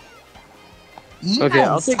 Yes, Okay,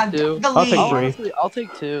 I'll take I've two. got the I'll take lead. three. Honestly, I'll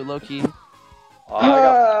take two, low key.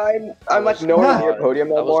 I'm like nowhere near podium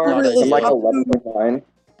no that was more. not I'm like ideal. 11.9.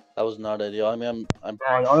 That was not ideal. I mean, I'm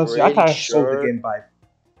Honestly, I kind of pretty sold the sure. game by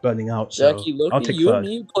burning out. So Jackie, I'll Loki, take you third. and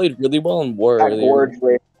me played really well in war That earlier. board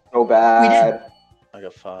rate so bad. I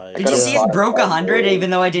got 5. Did you see it broke 100 even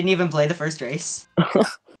though I didn't even play the first race?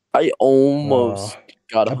 I almost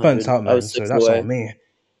got I 100. burnt out, I man. was So 6 that's away. all me.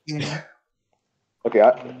 Okay,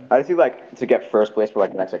 I just need like to get first place for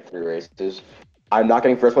like the next like 3 races. I'm not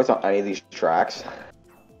getting first place on any of these tracks.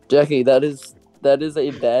 Jackie, that is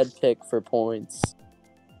a bad pick for points.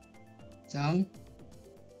 Zone?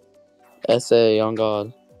 SA, on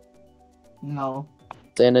God. No.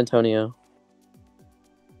 San Antonio.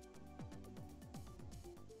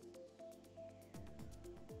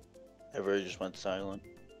 Everybody just went silent.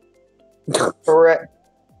 Correct.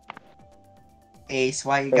 Ace,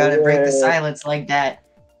 why you gotta break the silence like that?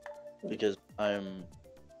 Because I'm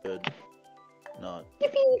good. Not.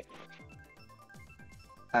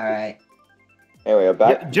 Alright. Anyway, I'm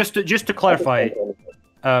back. Yeah, just to clarify,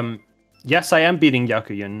 yes, I am beating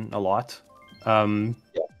Yakuyun a lot.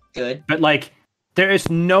 Good. But like, there is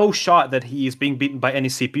no shot that he is being beaten by any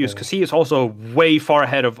CPUs because he is also way far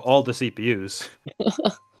ahead of all the CPUs.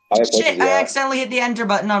 Shit! I accidentally hit the enter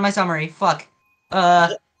button on my summary. Fuck.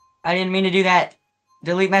 I didn't mean to do that.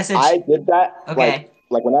 Delete message. I did that. Okay.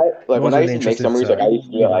 Like when I used to make summaries, like I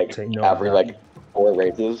used to like every 4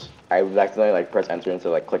 races, I would accidentally like press enter instead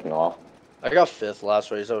of like clicking off. I got 5th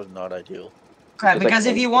last race. That was not ideal. Crap, because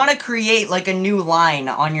if you want to create like a new line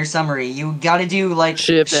on your summary, you gotta do like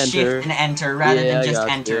Shift enter. and enter rather than just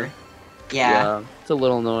enter. Yeah. It's a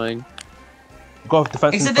little annoying. Go off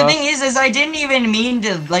defensive. Except the thing is I didn't even mean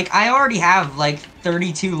to, like, I already have like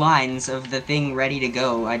 32 lines of the thing ready to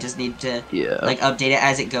go. I just need to like update it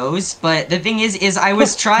as it goes. But the thing is I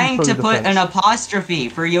was trying to put an apostrophe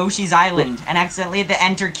for Yoshi's Island and accidentally hit the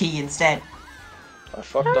enter key instead. I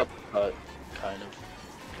fucked up, kind of.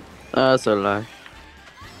 That's a lie.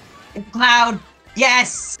 Cloud,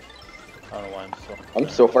 yes. I don't know why I'm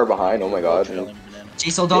so far behind. Oh my god.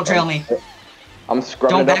 J-Soul, don't trail me. I'm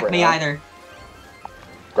scrubbing Don't it up back right me now. either.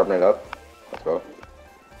 Scrubbing it up. Let's go.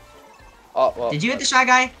 Oh, well, Did you hit the Shy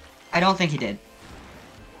Guy? I don't think he did.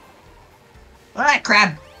 Alright,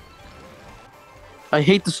 crab. I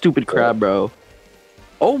hate the stupid crab, bro.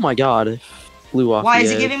 Oh my god. It flew off. Why the is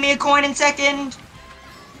he edge. giving me a coin in second?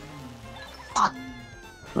 Fuck.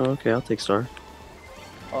 Oh, okay, I'll take star.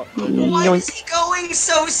 Why is he going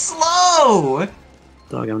so slow?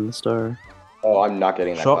 Dog, I'm the star. Oh, I'm not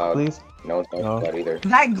getting that Shot, cloud. please. No one's going to that either.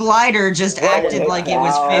 That glider just acted like it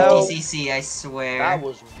was Wow. 50cc, I swear. that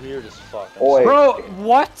was weird as fuck. Oi. Bro,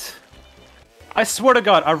 what? I swear to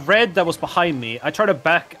God, a red that was behind me, I tried to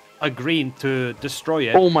back a green to destroy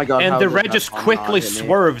it. Oh my god. how And the did red that just bomb quickly not hit me?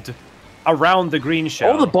 swerved around the green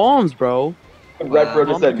shell. All the bombs, bro. Red Bro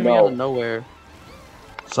just Bombs said coming out of no. nowhere.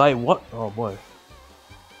 Say what? Oh boy.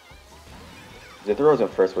 Zithro's in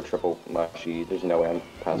first with triple mushy. There's no way I'm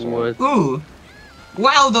passing him. What? Ooh.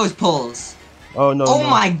 Wow, those pulls. Oh no. Oh no.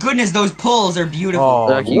 my goodness, those pulls are beautiful. Oh,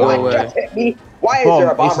 Zach, you go what? away. Just hit me. Why is there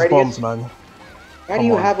a bomb Aces radius? bombs, man. How do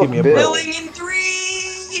you have a give me a bill? Billing in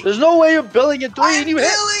 3! There's no way you're billing it 3 I'm and you hit.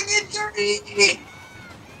 billing in 3!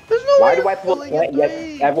 There's no Why way do I you're pull billing plant it yet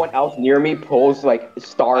 3. everyone else near me pulls like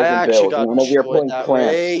stars I and actually bills? got And I'm over here destroyed pulling that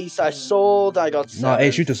plants. race. I sold. I got 7. No,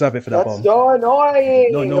 Ace, you deserve it for that That's bomb. so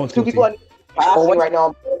annoying. No, no one's Two guilty. people are passing right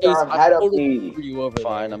now. I'm ahead of totally me. threw you over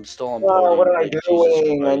Fine, there. I'm still on Oh, podium. what am I like, Jesus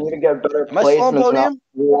doing? I Christ. need to get better Am I still on placements. podium?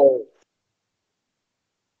 Whoa.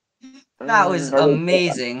 That was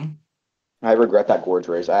amazing. I regret that gorge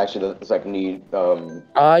race. I actually just like need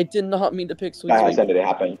I did not mean to pick Sweet I Sweet. said it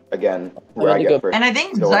happen again. Where I'm I gonna get go- first. And I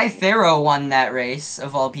think So, Zythero won that race,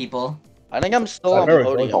 of all people. I think I'm still on very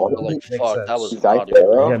podium. good. But, like, Makes fuck, sense. that was Is that not fair?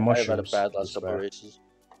 good. Yeah, I have had a mushrooms. bad last It's couple bad. races.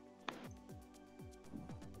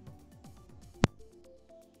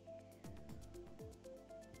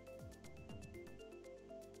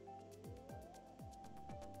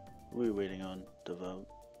 What are we waiting on to vote?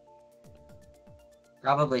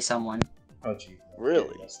 Probably someone. Oh gee.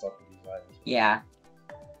 Really? Yeah, stuck with these lines. Yeah.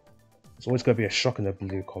 It's always gonna be a shock in the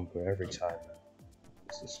blue combo every time, man.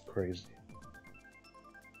 This is crazy.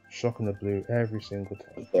 Shock in the blue every single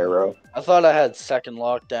time. Zero. I thought I had second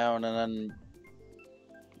lockdown and then,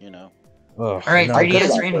 you know. Ugh, Alright, now 3DS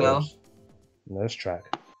this Rainbow. Nice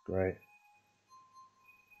track. Great.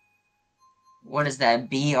 What is that?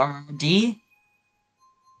 BRD?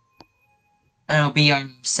 Oh,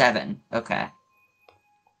 BR7. Okay.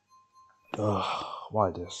 Ugh,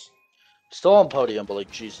 why this? Still on podium, but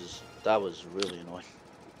like, Jesus, that was really annoying.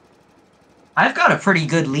 I've got a pretty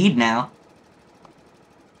good lead now.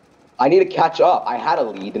 I need to catch up. I had a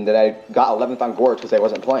lead and then I got 11th on Gorge because I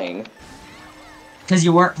wasn't playing. Because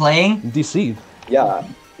you weren't playing? DC'd. Yeah,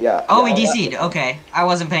 yeah. Oh, yeah, we DC'd. Okay. I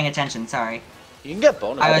wasn't paying attention, sorry. You can get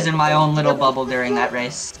bonus. I was in my own little bubble during that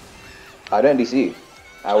race. I didn't DC.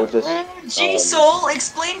 I was just. G-Soul,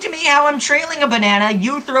 explain to me how I'm trailing a banana,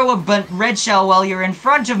 you throw a red shell while you're in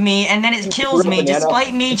front of me, and then it kills me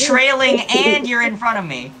despite me trailing and you're in front of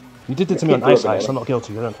me. You did it to me on Ice Ice, I'm not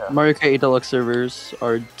guilty, I don't care. Mario Kart 8 Deluxe servers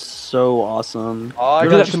are so awesome. Oh, You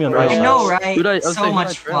did that to me on Ice I Ice. know, right? Dude, I was So saying, much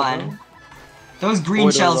I trailed, fun. Those green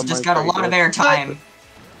Boy, shells those are just my got a lot of favorite. airtime.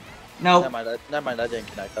 No. Never mind, that didn't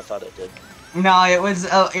connect. I thought it did. No, it was,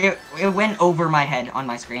 it went over my head on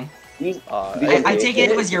my screen. I take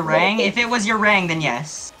it was your rang. If it was your rang, then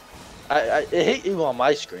yes. It hit you on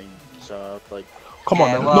my screen, so like. Come on,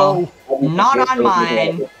 yeah, man. Well, No. not on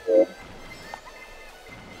mine.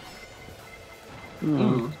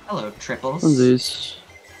 Ooh, hello, triples. What's this?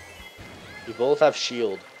 You both have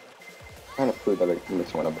shield. Kind of prove that I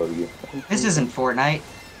miss one above you. This isn't Fortnite.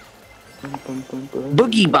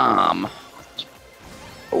 Boogie bomb.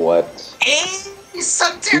 What? You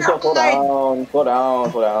suck terrible. Slow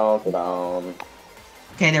down.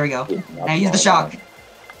 Okay, there we go. Now use the shock.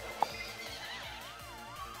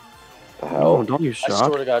 The hell? Oh, don't you I shock.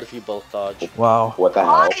 swear to God, if you both dodge. Wow. What the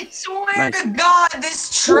hell? I swear to God,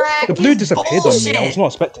 this track The blue is disappeared on me. I was bullshit. not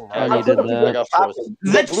expecting I that. needed that.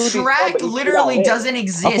 The track literally doesn't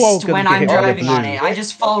exist when I'm driving on it. I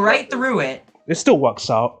just fall right through it. It still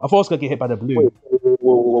works out. I thought I was gonna get hit by the blue.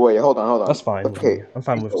 Wait, hold on. That's fine. Okay, I'm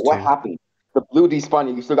fine with what 2. happened? The blue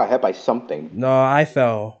despawned, you still got hit by something. No, I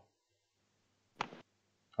fell.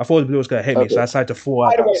 I thought the blue was gonna hit me, so I decided to fall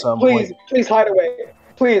at some point. Please hide away.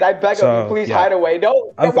 Please, I beg of you, please hide away.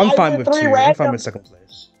 No, I'm fine with 2. I'm fine with 2nd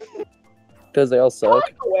place. Because they all suck.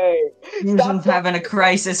 Fusion's having a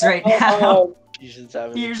crisis right now. Fusion's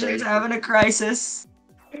having a crisis.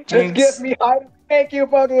 Just give me hide. Thank you,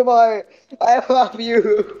 Pokemon. I love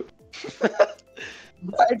you.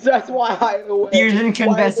 I just want hide away. Fusion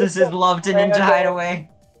confesses his love to Ninja Hideaway.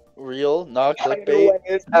 Real, not clickbait.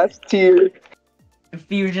 S tier.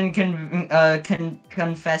 Fusion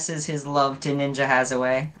confesses his love to Ninja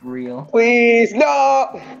Hazaway. Real. Please,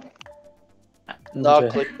 no. Not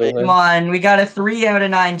clickbait. Come on, we got a 3 out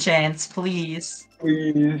of 9 chance, please.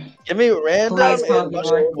 Please. Give me random Please, and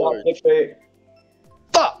mushroom board.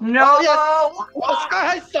 Fuck! No! Oh, Sky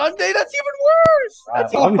High Sunday? That's even worse!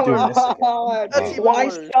 That's Why are we doing this again? That's even Why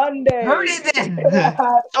worse. Sunday? Hurt it then!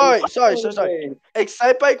 Sorry.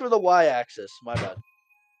 Excite Bike with a Y-axis. My bad.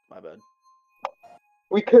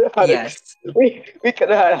 We could have had Yes. we could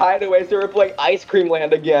have had Hideaway, so we're playing Ice Cream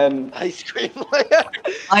Land again. Ice Cream Land.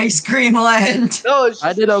 Ice Cream Land! No, it's just,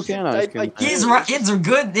 I did okay on Ice Cream Land. He's right, it's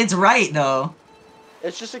good, it's right though.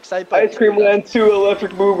 It's just Excite Bike. Ice Cream Land 2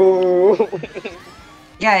 Electric Boogaloo.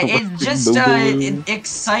 Yeah, it's just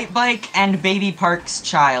Excite Bike and Baby Park's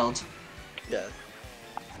child. Yeah.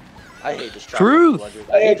 I hate this track. Truth!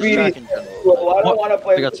 I hate this track in general. I don't want to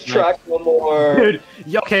play this track no more. Dude,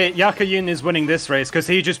 okay, Yakayun is winning this race because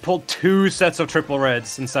he just pulled 2 sets of triple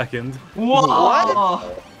reds in 2nd.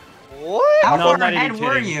 Whoa! What? How No, far I'm not ahead even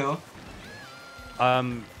were kidding. you? I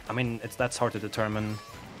mean, that's hard to determine.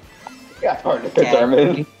 Yeah, it's hard to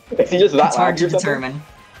determine. Is he just that It's hard to laggy or something? determine.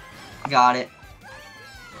 Got it.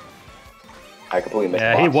 I completely missed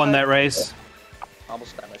Yeah, he won that race.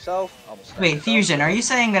 Almost got myself. Wait, Fusion, are you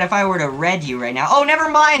saying that if I were to red you right now? Oh, never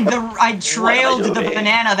mind! I trailed the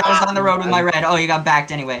banana that was on the road with my red. Oh, you got backed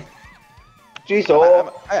anyway.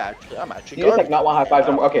 Jiso. I'm actually You just like not want high fives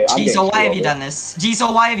anymore. Okay, I'm Jiso, why have you done this?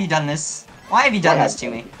 Jiso, why have you done this? Why have you done this to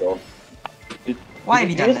me? Why have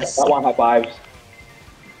you done this? Not want high fives.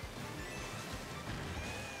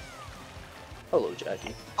 Hello,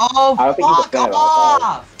 Jackie. Oh, I don't think he's a fuck fan of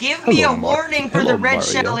off! Give me a Hello, Mar- warning for Hello, the red Mario.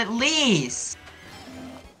 shell at least!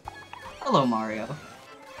 Hello, Mario.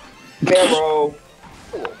 Yeah, bro.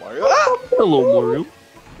 Hello, Mario. Ah! Hello, Mario.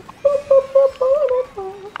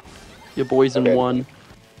 Your boys in Okay. 1.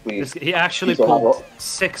 This- He actually Jiso, pulled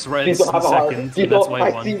 6 reds in Jiso, have a heart. 2nd, and that's why he I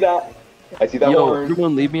won. see that. I see that Yo, word.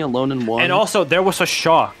 everyone leave me alone in 1. And also, there was a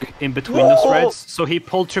shock in between those reds, so he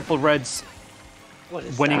pulled triple reds, What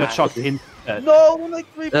is winning that? a shock in that. No, like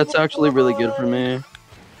 3 That's people- actually really good for me.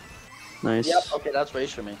 Nice. Yep, okay, that's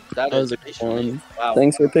race for me. That That is was a race for me. fun. Wow.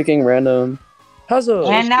 Thanks for picking random. Haza!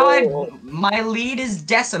 And now my lead is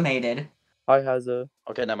decimated. Hi, Haza.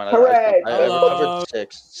 Okay, never mind. Hooray! I recovered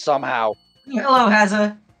 6 somehow. Hello,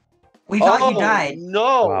 Haza. We thought you died.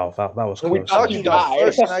 No. Wow, that was We close. thought Ducky you got died.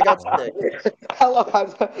 first, and I got 6. Hello, I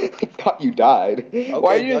thought you died. Okay,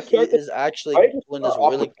 Why are you Ducky start is actually why did you doing this start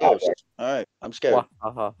off really with that? close. Alright, I'm scared.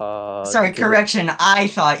 Sorry, correction. I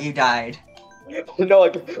thought you died. No,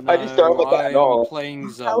 like I just started with that. I'm No. playing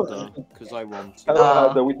Zelda because I want to.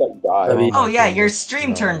 Hello, we thought you died. Oh yeah, your stream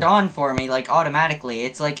No. turned on for me, like automatically.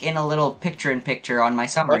 It's like in a little picture-in-picture on my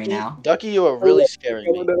summary now. Ducky, you are really scaring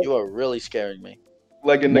me. You are really scaring me.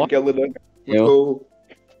 Like in the What? skeleton. Yo.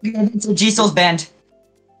 G-Soul's banned.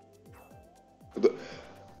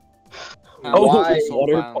 Oh, Why?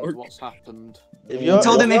 water park. What's happened? If He you're,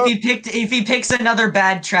 told him if if he picks another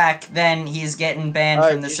bad track, then he's getting banned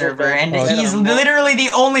Alright, from the G-Soul's server. banned. And Oh, he's yeah. literally the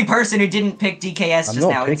only person who didn't pick DKS I'm just not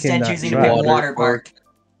now, picking instead that choosing to track. pick Water Park.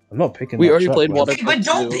 I'm not picking. We already played Water. Okay, but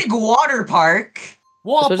don't pick Water Park.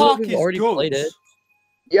 Water Park is already good. played it.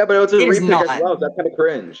 Yeah, but it was a It is repick not. as well. So that's kind of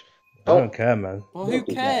cringe. I don't care, man. Well, who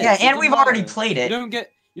cares? Yeah, It and we've doesn't already matter. played it. You don't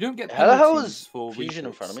get How the hell penalties is for Fusion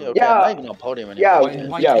in front of me? refix, Okay, Yeah. I'm not even on podium anymore.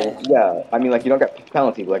 Yeah. I mean, like, you don't get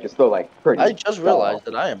penalty, but like, it's still like pretty. I just realized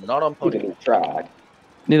that I am not on Put a podium. new track.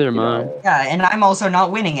 Neither am I. Yeah, and I'm also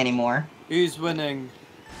not winning anymore. Who's winning?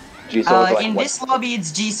 In this lobby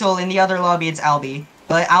it's G-Soul, in the other lobby it's Albi.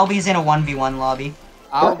 But Albi's in a 1v1 lobby.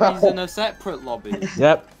 Albi's in a separate lobby.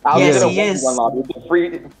 Yep. Yes, he is.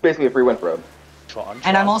 Basically a free win for him.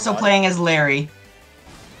 And I'm also playing as Larry.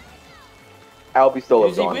 Albi still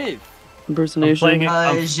Who's lives he on. with? Impersonation.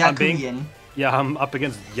 Jakuyin. I'm up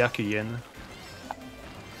against Yakuyin.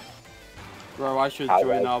 Bro, I should Hi,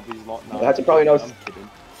 join guys. Albi's lot now. That's probably no. I'm kidding.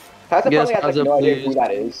 Has Yes, probably has like Kaza, no idea who please.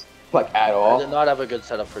 that is, like at I all. did not have a good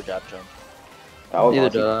setup for Gap Jump. That was Neither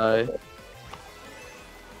awesome. did I.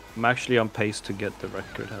 I'm actually on pace to get the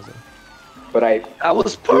record, Hazard. But That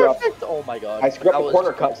was perfect! Oh my god. I screwed up the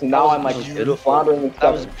corner cuts, and now I'm like beautiful. floundering and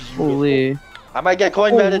That was stuff. beautiful. Holy. I might get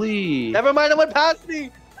coin vetted. Holy. Never mind, it went past me!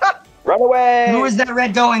 Run away! Who is that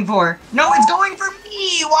red going for? No, it's going for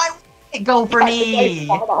me! Why would it go for me?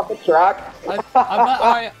 Off the track.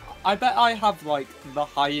 I bet I have like the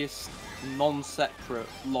highest non-separate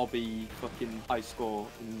lobby fucking high score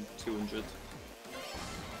in 200.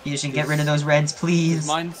 You should get rid of those reds, please.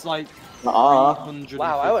 Mine's like Uh-uh. 351,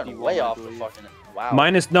 Wow, I went way I off the believe. fucking... Wow.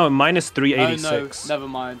 Minus 386. Oh no, never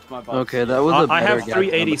mind, my bad. Okay, that was a I better have gap, but it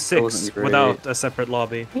 386 wasn't great. without a separate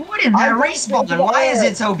lobby. What is that race button? Why is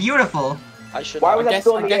it so beautiful? I should Why not. was I that guess,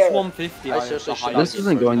 still in I the guess air? 150. I I have seriously the should not. highest This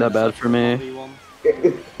isn't going that bad for me. lobby one.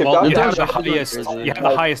 Well, you that have was the actually highest. crazy. You have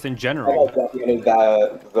the highest in I general. like that is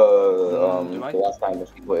the last time that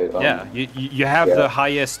she played. Yeah, you have yeah. the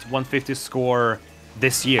highest 150 score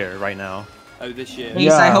this year right now. Oh, this year.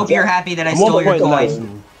 Ace, I Yeah. hope you're happy that I I'm stole 1 your point less.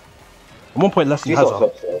 coin. I'm 1 point less than She's also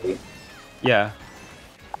Hazard. slowly. Yeah.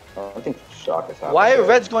 I think shock is happening. Why are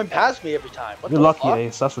reds going past me every time? What You're the lucky, fuck?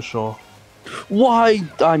 Ace. That's for sure. Why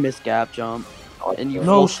I missed gap jump? And you No,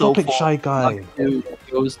 fell so stop it, far. shy guy. Dude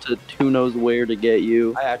goes to who knows where to get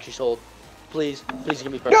you. I actually sold. Please, please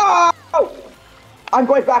give me first. No! I'm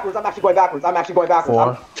going backwards. I'm actually going backwards. I'm actually going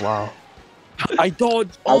backwards. 4. Wow. I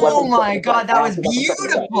dodged. Oh my god, that was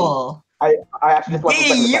beautiful! I actually just went A for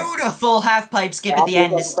second. beautiful half-pipe skip at the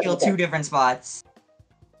end to steal 2 different spots.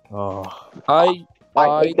 Oh. I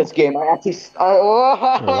hate this game. I actually.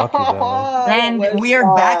 You're lucky there, And we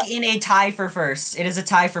are back in a tie for first. It is a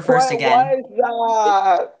tie for first again. What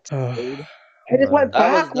was that? I just went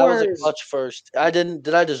That was a backwards. clutch first.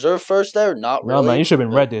 Did I deserve first there? Not really. No, man, you should have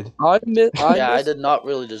been redded. Yeah, I did not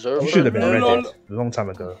really deserve You first. should have been there. redded a long time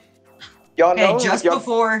ago. Y'all Okay, know, just y'all-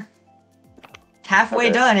 before halfway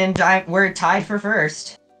Okay. done, and we're tied for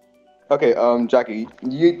first. Okay, Jackie,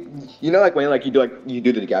 you know like when like you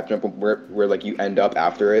do the gap jump where like you end up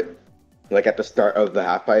after it, like at the start of the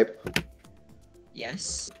half pipe.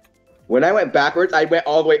 Yes. When I went backwards, I went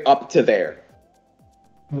all the way up to there.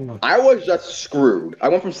 I was just screwed. I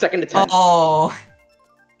went from second to 10th. Oh.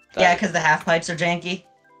 Yeah, because the half pipes are janky.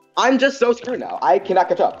 I'm just so screwed now. I cannot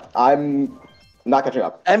catch up. I'm not catching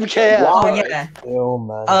up. MKS. Oh Why? yeah. Oh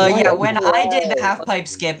man. Yeah, when I did the half pipe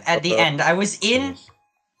skip at the end, I was in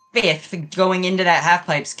 5th going into that half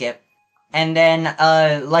pipe skip. And then,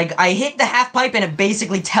 like, I hit the half pipe and it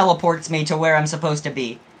basically teleports me to where I'm supposed to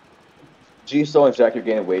be. G-Soul and Jack are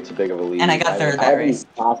getting way too big of a lead. And I got third that race. He's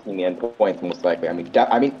passing me in points most likely. I mean,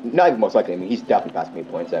 not even most likely. I mean, he's definitely passing me in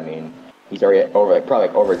points. I mean, he's already over, probably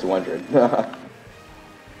like over 200.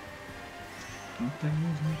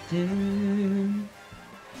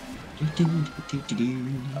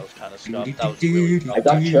 That was kind of scuffed. That was really scuffed. I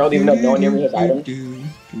got Cheryl even though no one near me has items.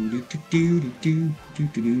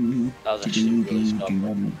 That was actually really scuffed.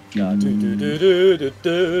 God. I'm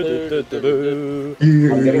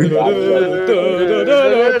getting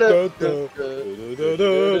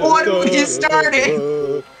What have we started?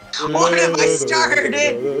 What have I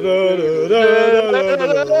started?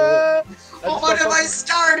 What have I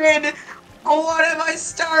started? What have I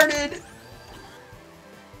started?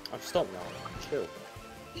 I've stopped now. Chill.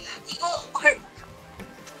 Oh my...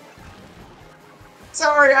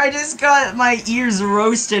 Sorry, I just got my ears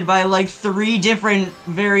roasted by like 3 different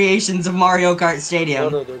variations of Mario Kart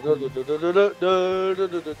Stadium. Oh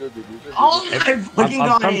my fucking I've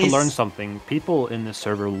god, come to Ace. learn something. People in the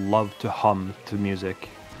server love to hum to music.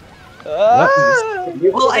 Well,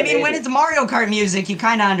 I mean, when it's Mario Kart music, you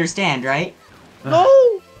kind of understand, right? No!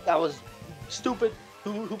 That was stupid.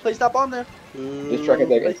 Who placed that on there? This truck is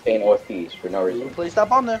like insane OSPs for no Who reason. placed that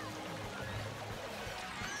on there?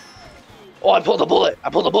 Oh, I pulled a bullet. I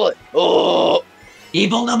pulled a bullet. Oh. He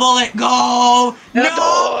pulled a bullet. Go. And No. I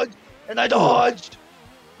dodged. And I dodged.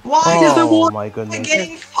 Why is the one my goodness. I'm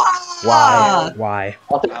getting fucked? Why?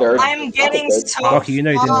 I'm getting so Rocky, you know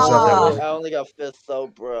you didn't deserve that one. I only got 5th though,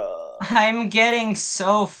 bro. I'm getting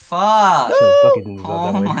so fucked. Bucky didn't deserve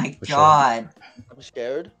Oh that my god. I'm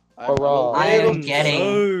scared. I am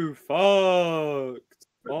getting so fucked.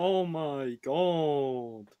 Oh my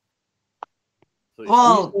god.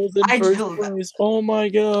 Well, oh my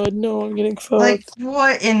god, no, I'm getting fucked. Like,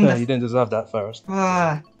 what in the... You didn't deserve that first.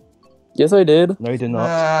 Yes, I did. No, you did not.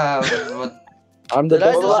 I'm the Did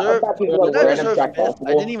I best. deserve 5th?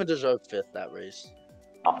 I didn't even deserve 5th that race.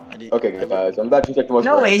 Okay, guys, I'm about to check the most.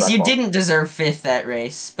 No ways, you didn't deserve 5th that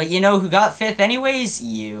race. But you know who got 5th anyways?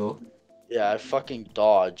 You. Yeah, I fucking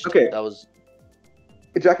dodged. Okay. That was...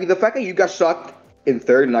 Jackie, the fact that you got shocked in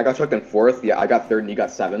 3rd and I got shocked in 4th, yeah, I got 3rd and you got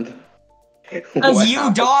 7th. Because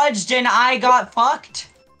you dodged and I got fucked?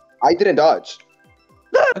 I didn't dodge.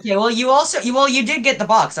 Okay, well you did get the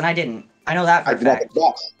box and I didn't. I know that for a fact. I did not get the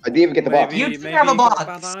box. I didn't even get the box. You didn't have a box.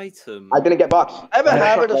 I didn't get box. I have a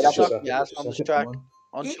habit of sucking ass on this track.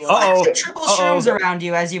 You triple shrooms around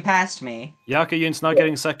you as you passed me. Yakayun's not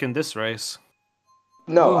getting second this race.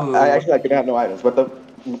 No, I actually didn't have no items. But the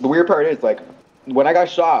weird part is, like, when I got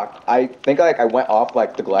shocked, I think I went off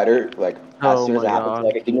like the glider as soon as it happened.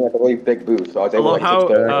 Like it gave me like a really big boost, so I was able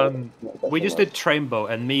to we just did Trainbow,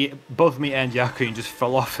 and both me and Yakuyun just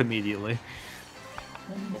fell off immediately.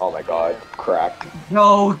 Oh my god, cracked.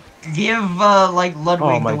 No, give like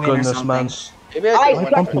Ludwig the win or something. Man. Maybe I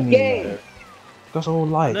suck the game. That's all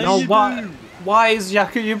light. No, why is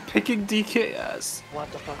Yakuyun picking DKS?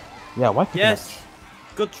 What the fuck? Yeah, why? Yes,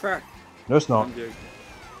 good track. No, it's not.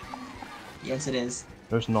 Yes, it is.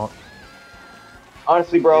 No, it's not.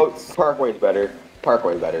 Honestly, bro, Parkway's better.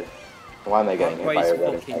 Parkway's better. Why am I getting Parkway's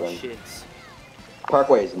it? fucking shit.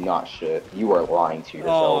 Parkway is not shit. You are lying to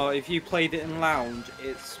yourself. Oh, if you played it in lounge,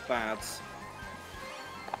 it's bad.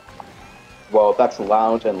 Well, that's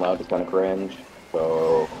lounge, and lounge is kind of cringe.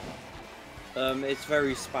 So. It's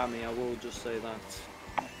very spammy. I will just say that.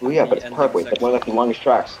 Well, yeah, but it's Parkway. It's one of the longest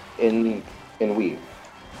tracks in Wii.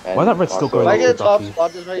 Why that red still going? If I get a top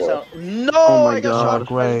spot, this race out. No, oh my I got god, shot.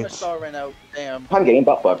 great. My star ran out. Damn. I'm getting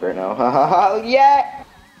butt fucked right now. Yeah.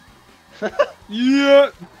 Yeah.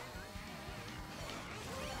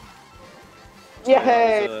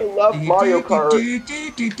 Yay! I love Mario Kart.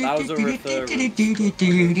 That was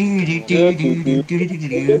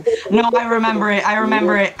a No, I remember it. I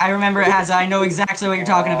remember it. I remember it, Hazza. I know exactly what you're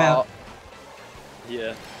talking about.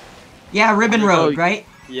 Yeah. Yeah, Ribbon Road, right?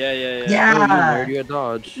 Yeah. Yeah. Where do you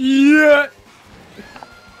dodge? Yeah.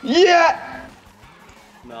 Yeah.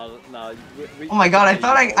 No. Oh my god, I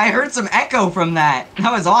thought I heard some echo from that.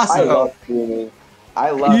 That was awesome. I love streaming. I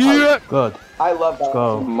love. Yeah. Good. I love that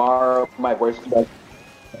tomorrow my voice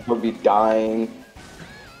will be dying.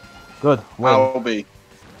 Good. I'll be.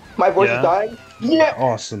 My voice is dying? Yeah!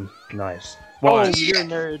 Awesome. Nice. Oh, you're a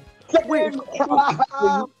nerd. Wait.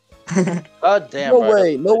 God damn. No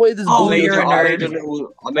way. No way this you're a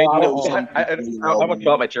nerd. I made a little something. I almost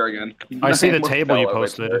got my chair again. I see the table you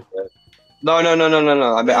posted. No.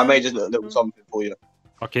 I made just a little something for you.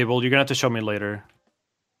 Okay, well, you're gonna have to show me later.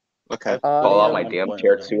 Okay. Fall out my damn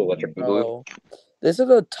chair too, electric boogaloo. This is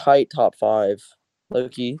a tight top 5,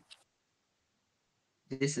 Loki.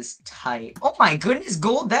 This is tight. Oh my goodness,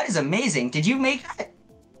 Gold, that is amazing. Did you make that?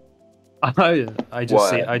 I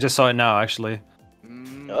just saw it now, actually.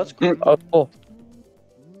 No, that's cool. Oh, cool.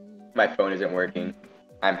 My phone isn't working.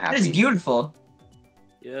 I'm happy. That is beautiful.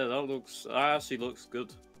 Yeah, that actually looks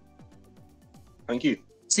good. Thank you.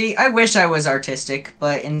 See, I wish I was artistic,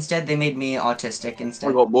 but instead they made me autistic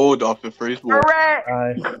instead. I got bored after freeze ball.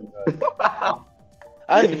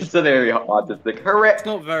 I'm so very autistic. Hooray! It's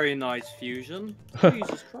not very nice, Fusion.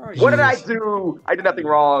 Jesus Christ. What did I do? I did nothing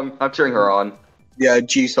wrong. I'm cheering her on. Yeah,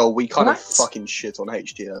 G-Soul, we kind of What? fucking shit on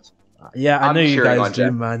HTS. Yeah, I I'm know you cheering guys on do,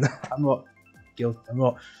 Jeff. man. I'm not guilty. I'm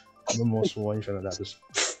not remorseful or anything like that. Just.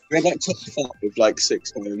 We had like top 5 like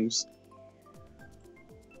 6 times.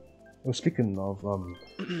 Well, speaking of I'm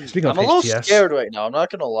HTS. a little scared right now. I'm not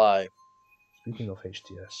gonna lie. Speaking of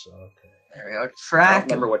HTS, okay. There we go. Track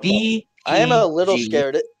B. I am a little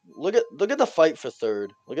scared. Look at the fight for 3rd.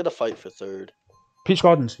 Look at the fight for 3rd. Peach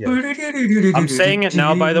Gardens, yeah. I'm saying it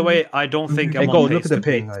now, by the way. I don't think I'm on look pace at the to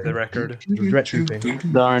ping. beat the record. The retro ping.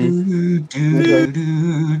 Darn.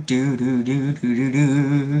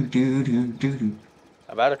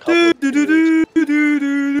 I've had a couple.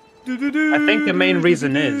 I think the main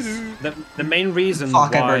reason is the main reason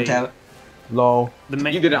Fuck, I why burnt out. Lol. the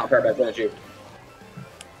main You did not prepare, didn't you?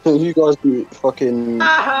 You guys be fucking.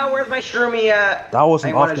 Where's my shroomy at? That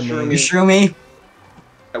wasn't after me. Shroomy?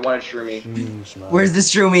 I wanted shroomy. Jeez, man. Where's the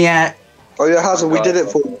shroomy at? Oh yeah, Hazard, we did it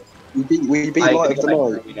for. We beat Light of the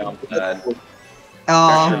Night.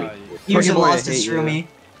 Oh, Fusion lost his shroomy.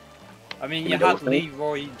 I mean, you had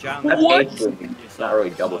Leroy Jam. What? It's not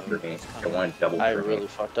really double for me. I wanted double for me. I really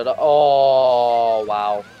fucked it up. Oh,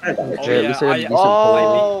 wow.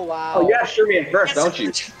 Oh, wow. Oh, yeah, sure me in first, don't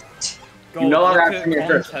you? You no longer have to me in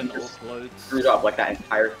first. Screwed up like that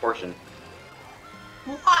entire portion.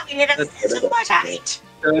 Why? It's so much height.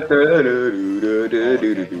 I'm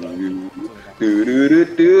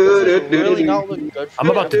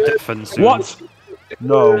about to deafen soon. What?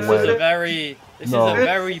 No way. This is a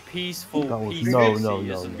very peaceful piece of no.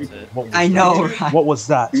 isn't it? I know, right? What was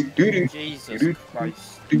that? Jesus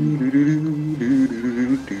Christ.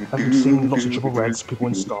 I've seen lots of triple reds, people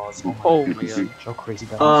in stars. Oh my god. How crazy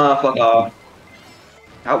that is. Fuck off.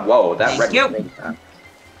 Whoa, that red was amazing. I'm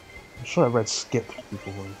sure that red skipped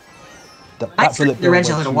people. I threw the red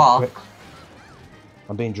shell at a wall.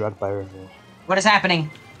 I'm being dragged by everything. What is happening?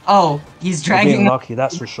 Oh, he's dragging. I'm being lucky,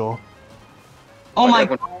 that's for sure. Oh my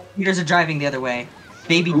god, computers are driving the other way.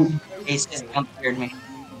 Baby face just scared me.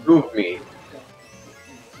 Move me.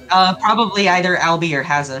 Probably either Albie or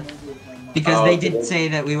Haza. Because they did say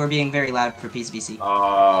that we were being very loud for PCBC.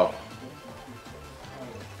 Oh.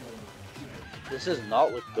 This does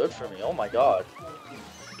not look good for me. Oh my god.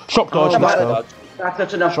 Shock dodge, let's go. That's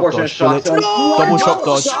such an unfortunate shot. Double shock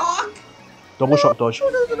dodge. Double shock dodge.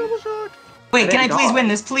 Wait, can I please win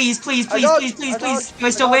this? Please. Do I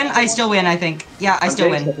still win? I still win, I think. Yeah, I still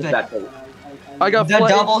win. Good. I got the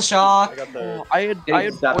double shock. I had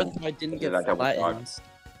 4th and I didn't get flattens.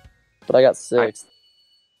 But I got 6th.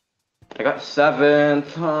 I got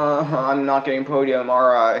 7th. I'm not getting podium,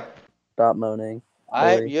 alright. Stop moaning.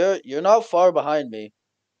 You're not far behind me.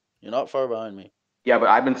 You're not far behind me. Yeah, but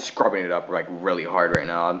I've been scrubbing it up like really hard right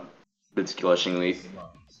now. I've been skill issuing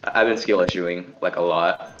like a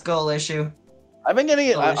lot. Skill issue. I've been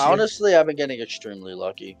getting honestly, I've been getting extremely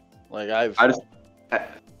lucky. Like I've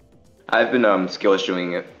been skill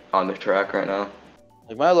issuing it on the track right now.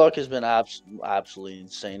 Like my luck has been absolutely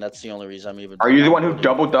insane. That's the only reason I'm even. Are you the one who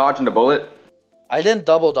double dodged in the bullet? I didn't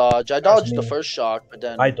double dodge. I dodged the first shock, but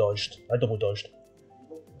then I dodged. I double dodged.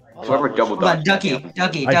 Whoever double dodged.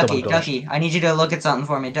 Ducky. I need you to look at something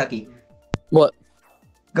for me, Ducky. What?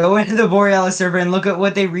 Go into the Borealis server and look at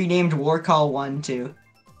what they renamed War Call 1 to.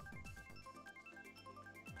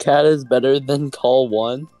 Cat is better than Call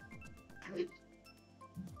 1?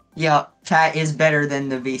 Yeah, Cat is better than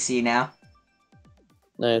the VC now.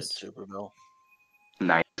 Nice. Super Bill.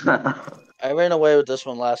 Nice. I ran away with this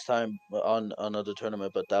one last time on another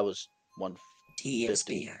tournament, but that was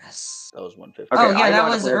 150. That was 150. Oh yeah, that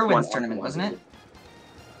was Irwin's tournament, wasn't it?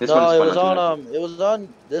 No, it was on it was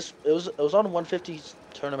on 150's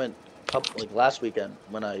tournament like last weekend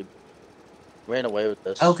when I ran away with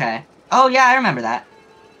this. Okay. Oh yeah, I remember that.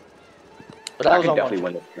 But I could definitely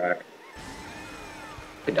win this track.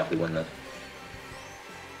 Could definitely win this.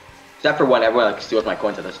 Except for when everyone like steals my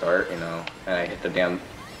coins at the start, you know, and I hit the damn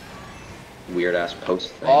weird ass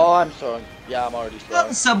post thing. Oh, I'm sorry. Yeah, I'm already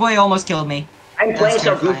sorry. Subway almost killed me. I'm playing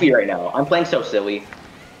so goofy right now. I'm playing so silly.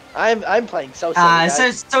 I'm playing so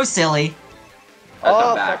silly. So silly.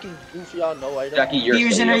 Oh, fucking goofy on no item. Jackie, you're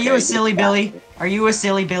Fusion, silly, are you a silly Billy? Are you a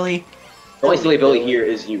silly Billy? The only silly Billy here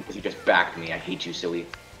is you, because you just backed me. I hate you, silly.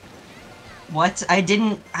 What? I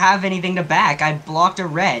didn't have anything to back. I blocked a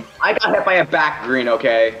red. I got hit by a back green,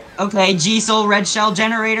 okay? Okay, G-Soul Red Shell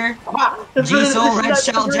Generator. G-Soul Red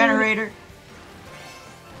Shell Generator.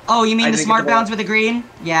 Oh, you mean the smart bounce with the green?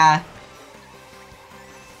 Yeah.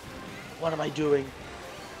 What am I doing?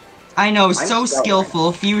 I know, so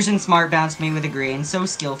skillful. Fusion smart bounced me with a green. So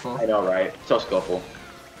skillful. I know, right? So skillful.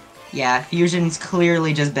 Yeah, Fusion's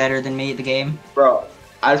clearly just better than me at the game. Bro,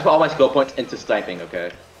 I just put all my skill points into sniping,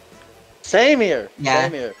 okay? Same here. Yeah,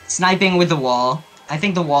 same here. Sniping with the wall. I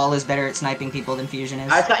think the wall is better at sniping people than Fusion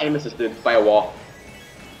is. I just got aim assisted by a wall.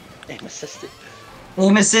 Aim assisted.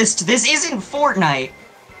 Aim assist. This isn't Fortnite.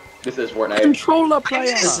 This is Fortnite. Controller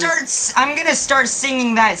player. I'm gonna start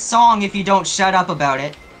singing that song if you don't shut up about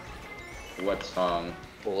it. What song?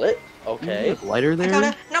 Bullet? Okay. Lighter there? I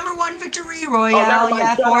got a #1 victory royale.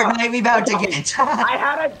 Yeah, Fortnite, we about to get. I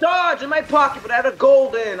had a dodge in my pocket, but I had a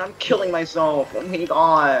golden. I'm killing myself. Oh my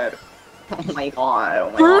god. Oh my god.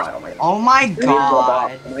 Oh my god. Oh my god. Oh my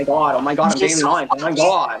god. Oh my god. Oh my god. I'm getting 9th. Oh my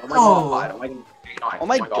god. Oh my god. Oh my god. Oh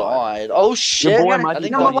my god. Oh shit. Your boy might be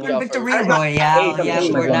number one victory, boy. Yeah,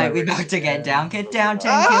 Fortnite, we about to get down. Get down,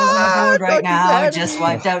 10 kills on the board right now. Just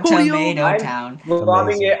wiped out Tomato Town. I'm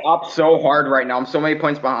lobbing it up so hard right now. I'm so many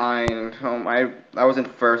points behind. I was in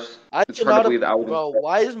first. It's hard to believe that I was in first.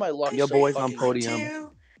 Why is my luck Your so boy's on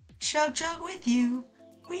podium. Chug with you.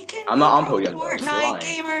 We can I'm not on podium. Fortnite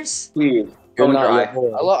gamers. Please. You're not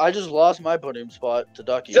I just lost my podium spot to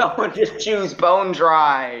Ducky. Someone just choose Bone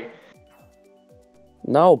Dry.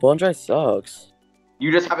 No, Bone Dry sucks.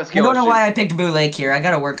 You just have a skill. I don't know why I picked Boo Lake here. I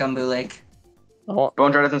gotta work on Boo Lake. Oh.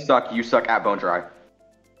 Bone Dry doesn't suck. You suck at Bone Dry.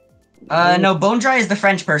 No, Bone Dry is the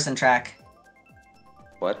French person track.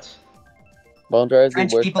 What? Bone Dry is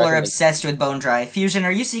French people are obsessed with Bone Dry. Fusion,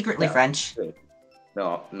 are you secretly French?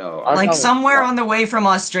 No. Like, somewhere on the way from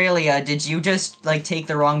Australia, did you just, like, take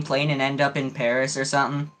the wrong plane and end up in Paris or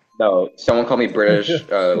something? No, someone called me British,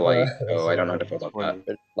 Light. Oh, I don't know how to feel about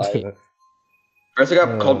that. Light. First I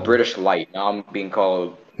got called British Light, now I'm being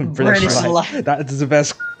called... British Light. That's the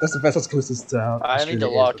best that's closest to... I need to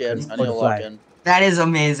lock in. That is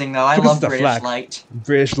amazing, though. I love British Light.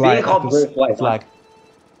 British Light. Being called British Light. Flag.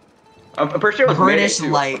 I'm pretty sure it was British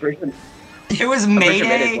Mayday, Light. It was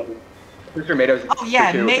Mayday? Oh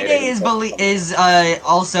yeah, Mayday is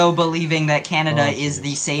also believing that Canada is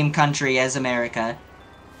the same country as America.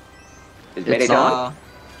 Is Mayday done?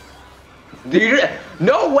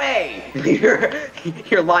 No way!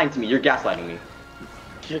 You're lying to me. You're gaslighting me.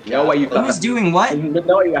 No way you thought that. Who's doing what?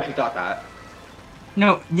 No way you actually thought that.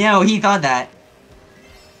 No, he thought that.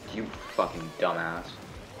 You fucking dumbass.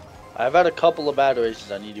 I've had a couple of bad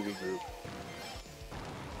races. I need to regroup.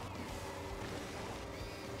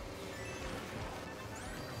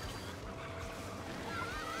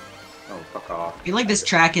 Oh, fuck off. I feel like this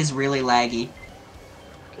track is really laggy.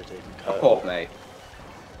 Fuck off, mate.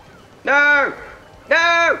 No!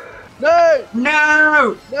 No! No!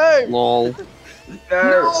 No! No! Lol.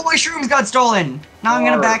 No, my shrooms got stolen! Now I'm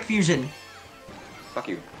gonna back Fusion. Fuck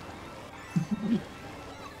you.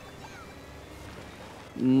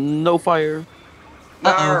 No fire.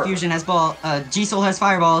 Uh-oh, Fusion has ball. G-Soul has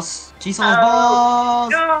fireballs. G-Soul has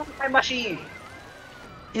balls! No! My mushy!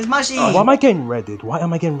 His mushy! Why am I getting redded? Why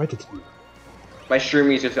am I getting redded? My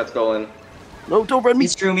shroomies just got stolen. No, don't run me.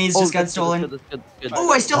 His shroomies just got stolen.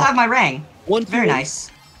 Oh, I still have my rang. Very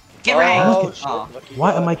nice. Get rang! Oh.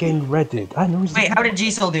 Why am I getting redded? I know. Wait, how did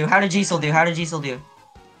G-Soul do? How did G-Soul do?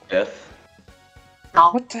 Fifth.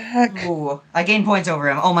 What the heck? Ooh, I gained points over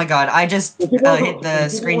him. Oh my god, I just hit the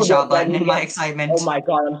screenshot button in my excitement. Oh my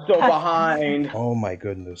god, I'm so behind. Oh my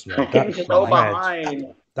goodness, man. I'm so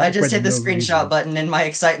behind. I just hit the screenshot button in my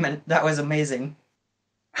excitement. That was amazing.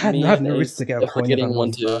 I had no reason to get a point. Getting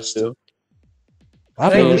 1, 2. I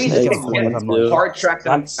have no reason to get a point. Hard tracks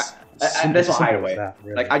and this will hide away.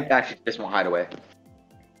 Really. Like, I actually just won't hide away.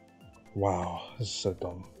 Wow, this is so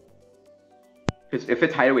dumb. Because if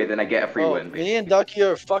it's hideaway, then I get a free win. Me and Ducky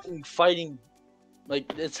are fucking fighting.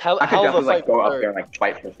 Like, it's hell I could of a definitely fight. Like, go up there and like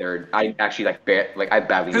fight for third. I actually I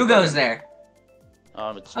badly. Who goes there?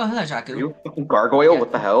 It's... Oh, hello, Jaku. You fucking gargoyle? Yeah.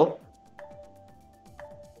 What the hell?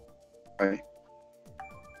 Right.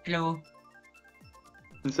 Hello.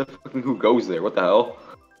 Who's the fucking who goes there? What the hell?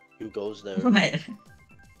 Who goes there? What?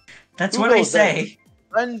 That's what I say.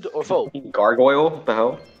 Friend or foe? Gargoyle? What the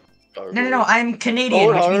hell? No, I'm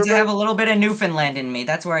Canadian, which means I have a little bit of Newfoundland in me.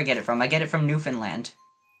 That's where I get it from. I get it from Newfoundland.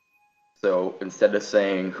 So, instead of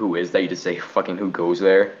saying who is that, you just say fucking who goes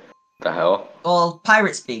there? What the hell? Well,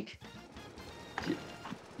 pirate speak.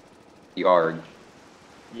 Yard.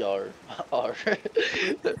 Yar. R.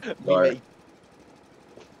 Yar.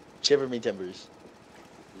 Shiver me timbers.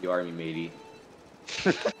 Yar me matey.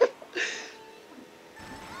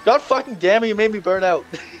 God fucking damn it, you made me burn out.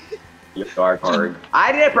 Yar card.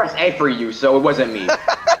 I didn't press A for you, so it wasn't me.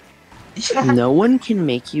 No one can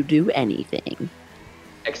make you do anything.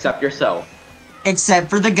 Except yourself. Except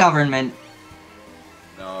for the government.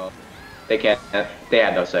 No. They can't. They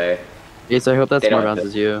had no say. Yes, I hope that's more rounds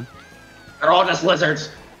as you. They're all just lizards.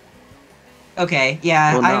 Okay,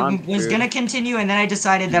 yeah, well, I was gonna continue, and then I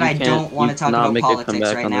decided that I don't want to talk about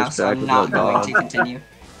politics right now, so I'm not going to continue.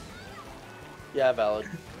 Yeah, valid.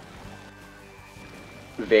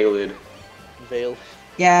 Valid. Veil.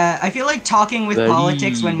 Yeah, I feel like talking with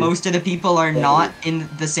politics when most of the people are not in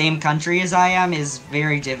the same country as I am is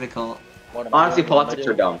very difficult. Honestly, politics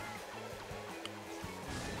are dumb.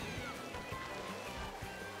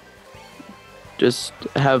 Just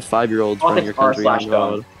have 5-year-olds run your country on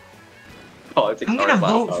God. I'm gonna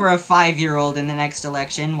vote for a 5-year-old in the next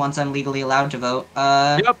election once I'm legally allowed to vote. Yep.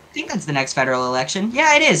 I think that's the next federal election.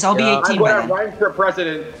 Yeah, it is. I'll be 18 by then. I'm running for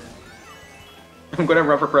president. I'm gonna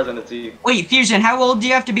run for presidency. Wait, Fusion, how old do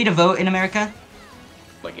you have to be to vote in America?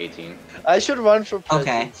 Like 18. I should run for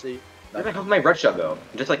presidency. Where the hell did my red shell go?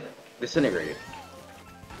 Just like disintegrated.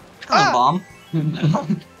 Bomb.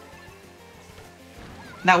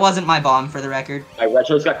 That wasn't my bomb, for the record. My red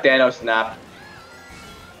shell's got Thanos snap.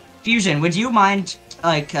 Fusion, would you mind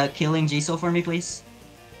like killing Gisel for me, please?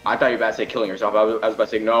 I thought you were about to say killing yourself. I was about to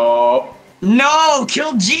say no. No,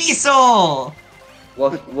 kill Gisel.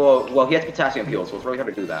 Well, he has potassium fuel, so it's really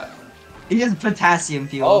hard to do that. He has potassium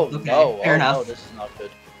fuel. Oh okay, no! fair enough. No, this is not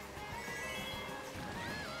good.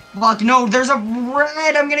 Fuck no! There's a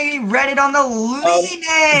red. I'm gonna get redded on the lead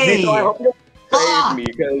day. I hope you don't save me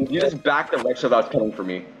because you just backed the red shell that was coming for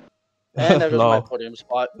me. And there goes my podium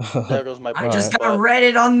spot. There goes my podium I just spot. got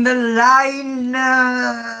redded on the line.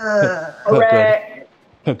 Hooray!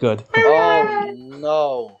 Good. Oh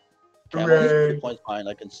no! Okay, I'm only 3 points behind.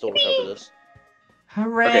 I can still recover this.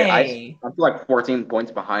 Hooray! Okay, I'm like 14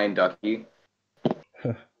 points behind Ducky.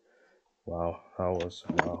 Wow, that was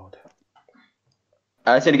wild.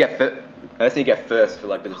 I just need to get fit. I just need to get first for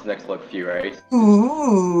like this next like few races.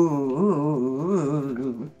 Ooh.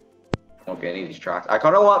 Okay, any of these tracks. I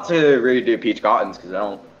kind of want to really do Peach Cottons because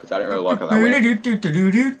I didn't really like it that way.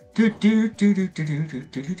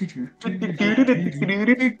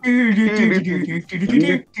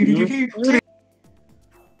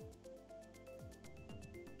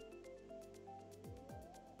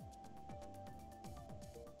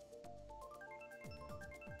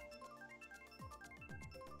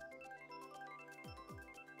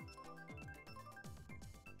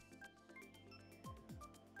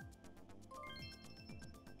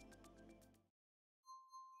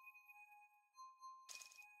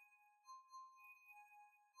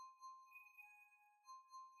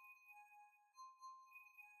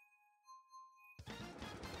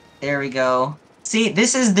 There we go. See,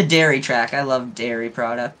 this is the dairy track. I love dairy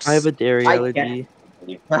products. I have a dairy allergy.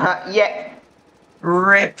 Yeah.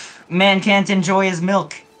 Rip. Man can't enjoy his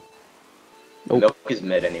milk. Nope. Milk is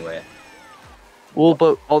mid anyway. Well,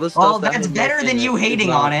 but all this stuff. Well, that's better than you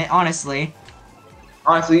hating on it, honestly.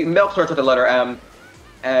 Honestly, milk starts with the letter M,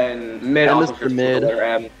 and mid also starts with the letter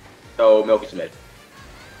M, so milk is mid.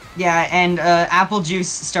 Yeah, and apple juice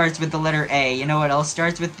starts with the letter A. You know what else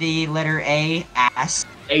starts with the letter A? Ass.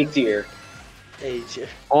 A tier. A tier.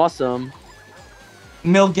 Awesome.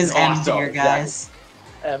 Milk is Awesome, M tier, guys.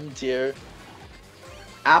 M tier.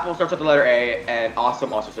 Apple starts with the letter A, and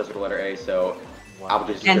awesome also starts with the letter A, so apple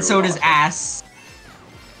juice is And so does awesome. ass.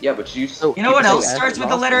 Yeah, but juice. You know what else starts with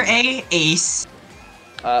the letter A? Ace.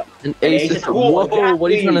 An ace is cool. Whoa, Exactly.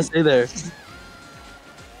 what are you trying to say there?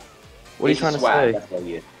 What are you trying to say? That's what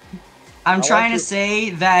he is. I'm trying to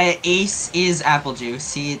say that Ace is apple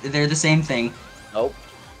juice. They're the same thing. Nope.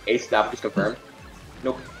 Ace snap is confirmed.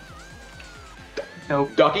 Nope.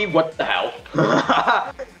 Nope. Ducky, what the hell?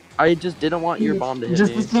 I just didn't want your bomb to hit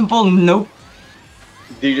Just me. a simple nope.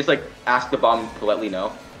 Do you just like ask the bomb politely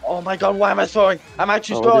no? Oh my god, why am I throwing? I'm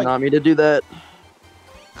actually Oh, throwing. did not mean to do that.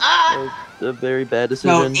 That was a very bad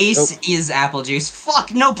decision. No, Ace is apple juice.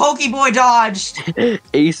 Fuck, no Pokeboy dodged!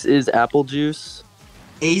 Ace is apple juice.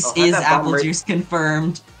 Ace is apple juice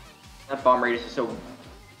confirmed. That bomb rate is so...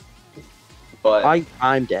 But...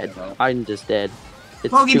 I'm dead. I'm just dead.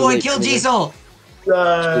 It's Pokeboy, kill Gisel! It's too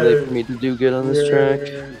late for me to do good on this track.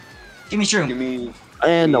 Give me shroom. Give me...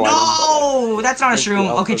 And no, No, that's not a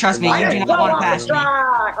shroom. Okay, trust me, you do not want to pass me.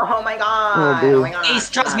 Oh my god! Oh, my god! Ace,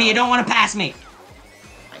 trust me, you don't want to pass me.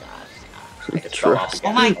 Trust.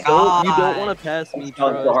 Oh my god. You don't want to pass me. I'm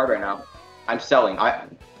selling so hard right now. I'm selling.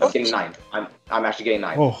 I'm getting 9. I'm actually getting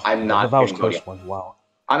 9. Oh, I'm not that was getting close podium. one. Wow.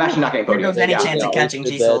 I'm actually not getting There podium. goes any chance of catching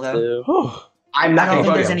Gisel, though. I'm I not don't getting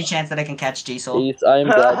think there's podium. any chance that I can catch Gisel. Ace, I am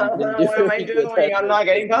glad you didn't do What am I doing? I'm not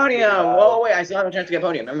getting podium. Whoa, wait, I still have a chance to get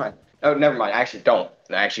podium. Never mind. Oh, never mind. I actually don't.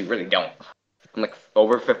 I actually really don't. I'm like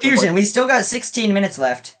over 15 Fusion, points. we still got 16 minutes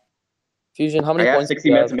left. Fusion, how I many got points? 60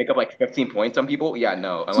 minutes to make up like 15 points on people? Yeah,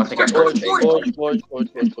 no. Unless I get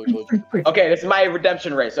Okay, this is my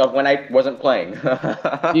redemption race of when I wasn't playing.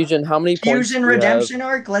 Fusion, how many points? Fusion redemption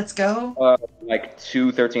arc, let's go. Like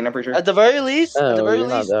 213, I'm pretty sure. At the very least, you're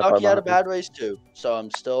not that far Ducky had a behind. bad race too. So I'm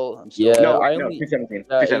still. Yeah, No, I no, only 217.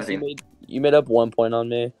 Ace, 217. you made up 1 point on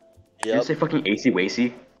me. Did you say fucking AC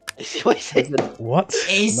Wacy? What?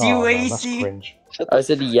 AC No, man, that's Wacy. cringe. I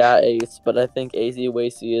said yeah, Ace, but I think AC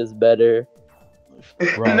Wacy is better.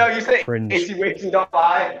 Right. No, you say Cringe. AC Wacy, don't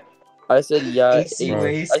lie. I said yeah, AC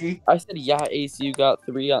Wacy. I said yeah, Ace. You got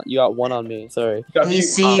 3 on. You got 1 on me. Sorry.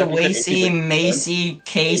 AC, Wacy, Macy,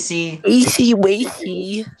 Casey. AC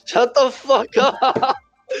Wacy. Shut the fuck up.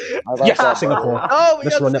 Yeah, Singapore. Oh, we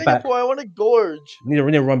Let's got run it back. Singapore. I want to gorge. We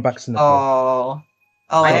need to run back Singapore.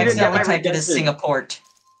 Oh, I accidentally typed it as Singapore.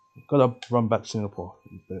 Gotta run back Singapore.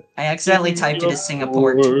 I accidentally typed it as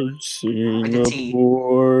Singapore. With a T.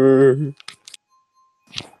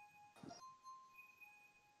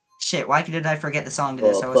 Shit, why did I forget the song to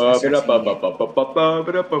this? I was supposed to sing it.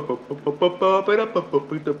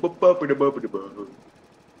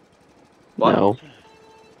 No.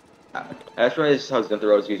 That's why his husband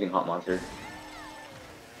throws using Hot Monster.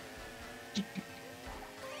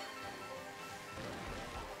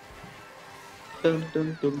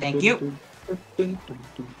 Thank you.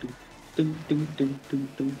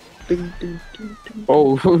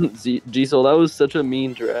 Oh, G-Soul, that was such a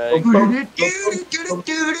mean drag. Fuck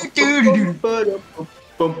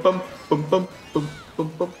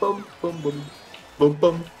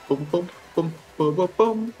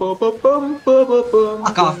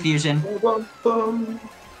off, Fusion.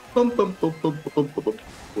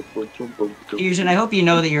 Fusion, I hope you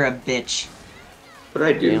know that you're a bitch. What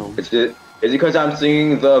did I do? Is it because I'm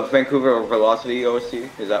singing the Vancouver Velocity OST?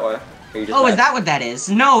 Is that why? Oh, is that what that is?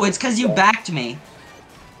 No, it's because you backed me.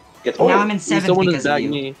 Now I'm in 7th because of you.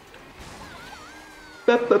 Me.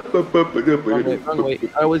 Wrong way.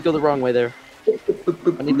 I always go the wrong way there.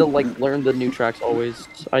 I need to learn the new tracks always.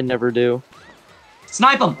 I never do.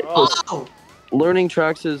 Snipe him! Oh! Learning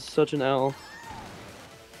tracks is such an L.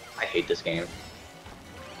 I hate this game.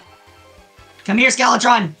 Come here,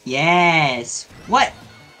 Skeletron! Yes! What?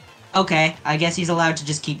 Okay, I guess he's allowed to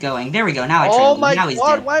just keep going. There we go, now I trained him. Now he's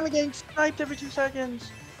dead. Why am I getting sniped every 2 seconds?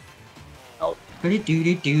 Oh.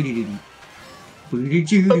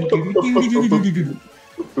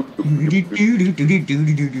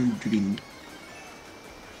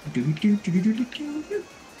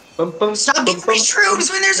 Stop giving me shrooms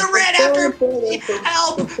when there's a red after me!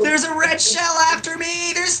 Help! There's a red shell after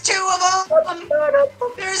me! There's 2 of them!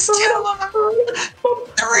 There's 2 of them!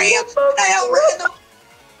 3 of them! I outran them!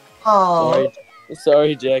 Oh.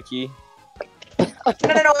 Sorry, Jackie. No,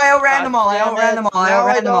 I outran them all! I outran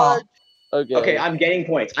them all! Okay, I'm gaining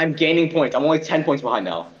points. I'm only 10 points behind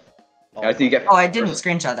now. I didn't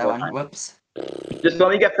screenshot that one. Whoops. Just let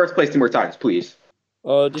me get first place 2 more times, please.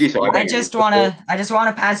 G-Soul, I just wanna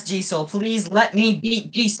pass G-Soul. Please let me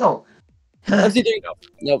beat G-Soul. MC, there you go.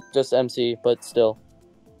 Nope, just MC, but still.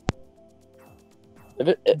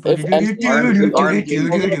 If MC,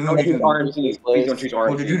 please don't choose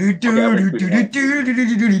RMC.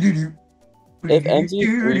 If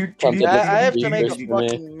MC, I have to make a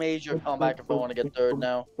fucking major comeback if I want to get 3rd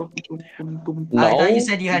now. No. I thought you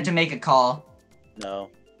said you had to make a call. No.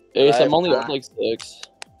 Ace, I'm only up 6.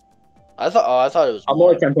 I thought it was. I'm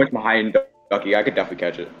only 10 points behind Ducky. I could definitely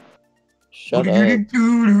catch it. Shut up.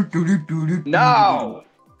 No!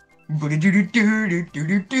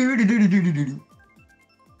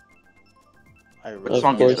 What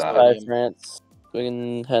song is that? France. We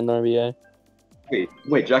can head in RBA.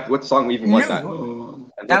 Wait, Jack, what song even was that?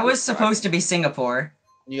 That was supposed to be Singapore.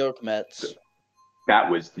 New York Mets. That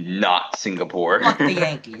was not Singapore. Fuck the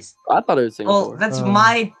Yankees. I thought it was Singapore. Well, that's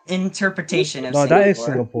my interpretation of Singapore. No, that is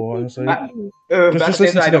Singapore. Honestly. Just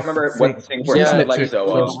listen to I don't remember what Singapore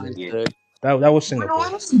That was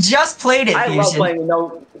Singapore. Just played it. I love playing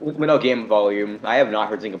with no game volume. I have not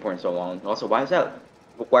heard Singapore in so long. Also, why is that?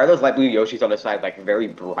 Why are those light blue Yoshis on the side very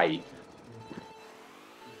bright?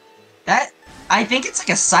 I think it's like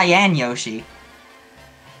a cyan Yoshi.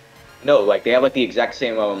 No, they have the exact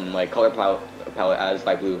same color palette as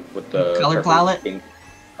light blue with the color palette. It's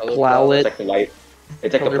like the light.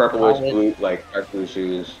 It's like the purplish blue, dark blue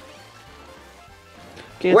shoes.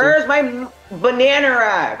 Where's my banana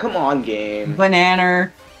at? Come on, game.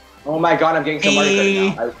 Banana. Oh my god, I'm getting so much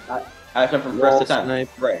right now. I went from 1st to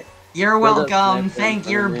 10th. Right. You're welcome. Thank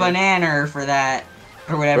your banana for that,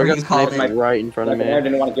 or whatever you called it. Right in front of me. I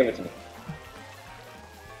didn't want to give it to me.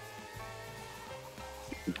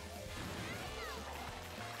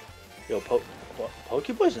 Yo,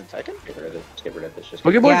 Pokeboy's in 2nd? Get rid of this.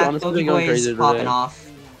 Pokeboy's honestly going crazy popping off.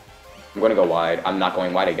 I'm gonna go wide. I'm not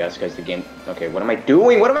going wide, I guess, because the game. Okay, what am I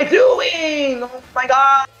doing? Oh my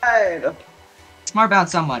god! Smart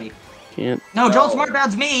bounce somebody. Can't. No, don't smart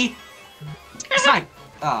bounce me. Snipe.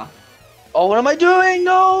 Oh, what am I doing?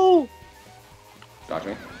 No! Dodge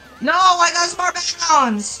me. No, I got smart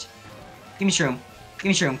bounced. Give me shroom. Give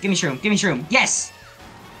me shroom. Give me shroom. Give me shroom. Yes.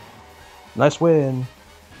 Nice win.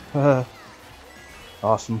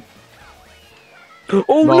 Awesome.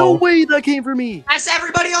 Oh, no way that came for me! That's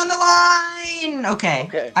everybody on the line!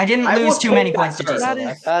 Okay. I didn't lose too many points to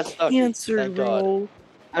Jason. That's cancer, bro.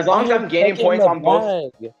 As long as I'm gaining points on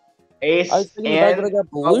both Ace and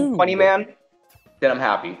Funny Man, then I'm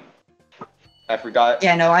happy. I forgot.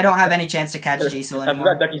 Yeah, no, I don't have any chance to catch G-Soul anymore.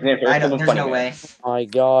 I forgot Ducky's name. There's no way. Oh my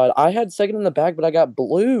god, I had second in the bag, but I got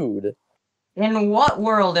blued. In what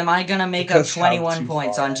world am I gonna make up 21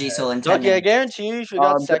 points on G-Soul in 10 minutes? Okay, I guarantee you, if you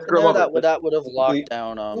got second there, that would have locked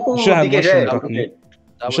down. You should have mushroom, Ducky.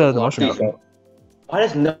 You should have the mushroom, Ducky. Why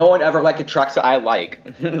does no one ever like the tracks that I like?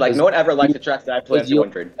 Like, no one ever likes the tracks that I play at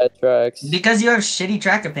 200. Because you have shitty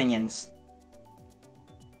track opinions.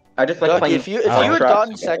 I just like playing. If you had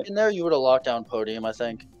gotten second there, you would have locked down podium, I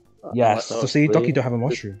think. Yes, so see, Ducky don't have a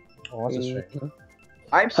mushroom. Oh, that's a shame.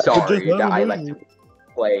 I'm sorry that I like to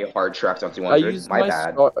play hard tracks on 200. My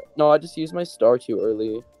bad. No, I just used my star too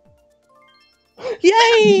early.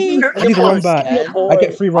 Yay! I need a run back. I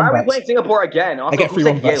get free run backs. Why are we playing Singapore again? Also, I get free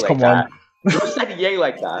run backs, come on. Who said yay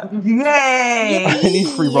like that? Yay! I need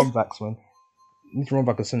free run backs, man. I need to run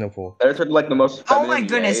back to Singapore. That is sort of like the most. Oh my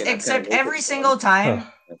goodness! Except every single time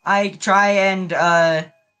I try and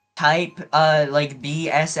type like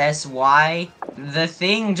BSSY, the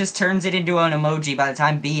thing just turns it into an emoji by the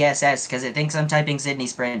time BSS because it thinks I'm typing Sydney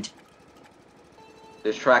Sprint.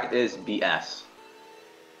 This track is BS.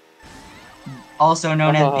 Also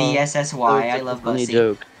known as BSSY. I love Bussy.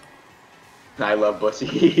 Joke. I love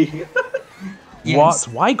Bussy. Yes.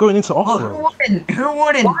 What? Why going into off-road? Who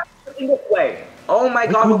wouldn't? Why? Oh my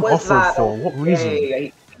god, what was that? For? What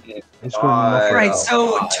reason? Right,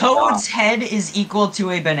 so Toad's head is equal to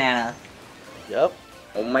a banana. Yep.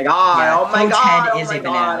 Oh my god, yeah, oh my Toad's god, head is a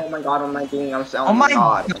banana. oh my god, oh my god, I'm selling. Oh my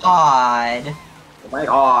god. Oh my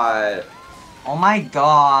god. Oh my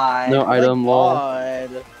god. No item, lol.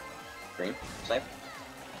 Green, safe.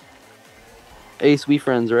 Ace, we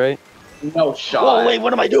friends, right? No shot. Oh wait,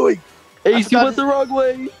 what am I doing? Ace, you went the wrong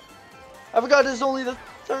way. I forgot this is only the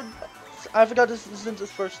third. I forgot this isn't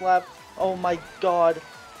his first lap. Oh my god.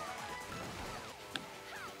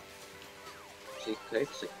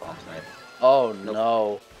 Oh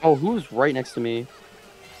no. Oh, who's right next to me?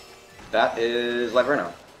 That is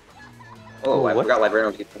Liverno. Oh, I forgot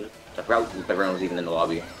Liverno was even in the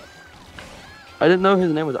lobby. I didn't know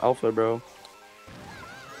his name was Alpha, bro.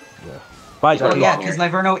 Yeah. Bye, Jackie. Yeah, because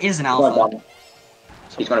Liverno is an alpha.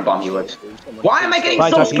 He's gonna bomb you with. Why am I getting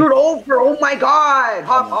so screwed over? Oh my god!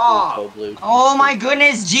 Hop off! Oh my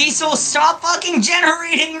goodness, G-Soul, stop fucking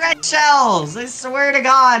generating red shells! I swear to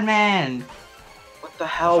god, man. What the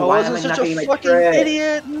hell? Why am I such not a fucking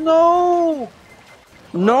idiot? No!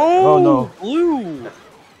 No! Oh no. Blue!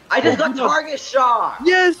 I just got target shot!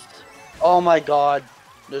 Yes! Oh my god.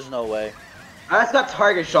 There's no way. I just got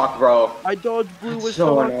target shock, bro. I dodged blue with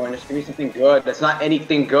so annoying. Just give me something good. That's not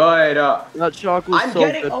anything good. That shock was I'm so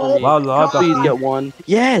getting good for me. Wow, please get one.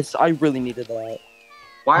 Yes, I really needed that.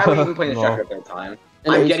 Why are we even playing the track at that time?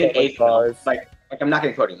 And I'm getting 8.5. Like I'm not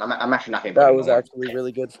getting podium. I'm actually not getting That podium. was actually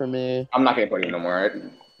really good for me. I'm not getting podium no more.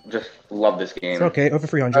 I just love this game. It's okay, over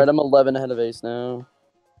 300. Alright, I'm 11 ahead of Ace now.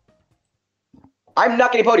 I'm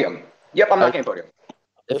not getting podium. Yep, I'm not getting podium.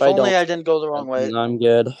 If only I didn't go the wrong way. I'm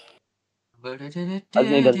good. I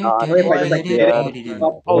need a nod.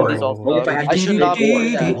 Oh, this also. I should not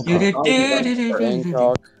be You're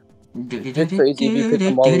crazy if you pick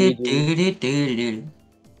them all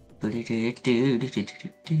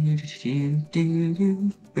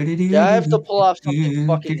Yeah, I have to pull off something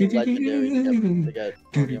fucking legendary to get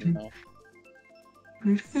podium now.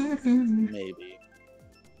 Maybe.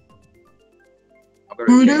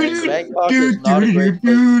 Bangkok is not a great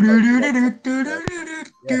place.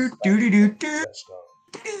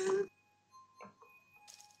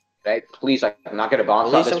 Hey, please, I'm not gonna bomb.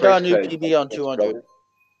 At least I've got a new PB on 200.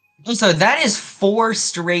 So that is 4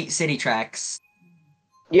 straight city tracks.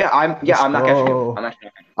 Yeah, I'm not catching him. I'm actually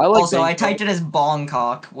not catching him. I like also, Bangkok. I typed it as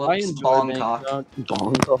Bongkok. Whoops, Bongkok.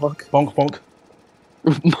 Bongkok. Bonk bonk.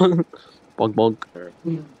 Bonk bonk.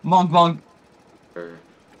 Bonk bonk.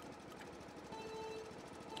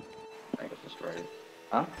 I guess that's right.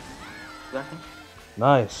 Huh? Exactly.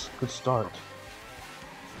 Nice, good start.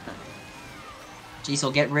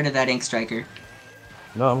 G-Soul, get rid of that Ink Striker.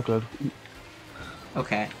 No, I'm good.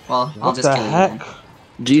 Okay, well, I'll What just the kill heck? you then.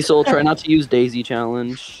 G-Soul, try not to use Daisy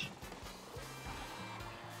challenge.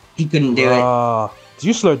 He couldn't do it. Did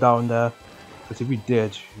you slow down there? Because if you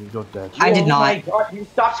did, you're dead. I did not. Oh my god, you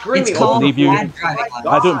stop screaming! It's called believe you. bad driving.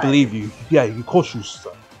 I don't believe you. Yeah, of course you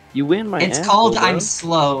suck. You win my It's ass, called bro. I'm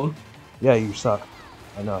slow. Yeah, you suck.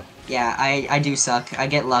 I know. Yeah, I do suck. I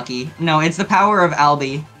get lucky. No, it's the power of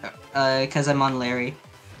Albie. Cause I'm on Larry.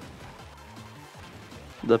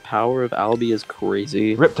 The power of Albie is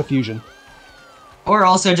crazy. Rip to fusion. Or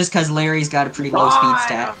also just cause Larry's got a pretty low speed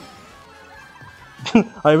stat.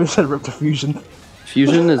 I even said rip to fusion.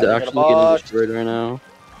 Fusion is actually getting destroyed right now.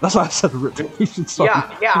 That's why I said rip. Yeah,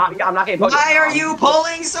 I'm not getting podium. Why are you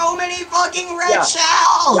pulling so many fucking red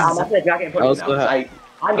shells? Yeah, I'm not getting podium now.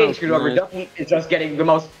 I'm getting screwed over. Ducky is just getting the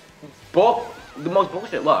most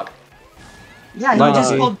bullshit luck. Yeah, he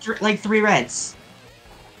just pulled like 3 reds.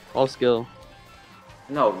 All skill.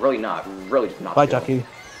 No, really not. Really not. Bye, Ducky.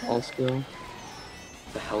 All skill.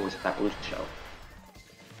 What the hell was that blue show?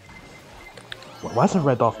 Why is the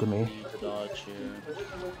red after me?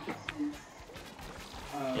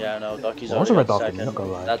 Yeah, no, Ducky's already red after me, second. not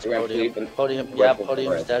gonna lie. That's podium. Podium, yeah,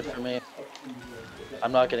 podium's dead for me.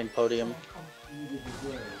 I'm not getting podium.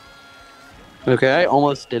 Okay, I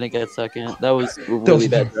almost didn't get second. That was really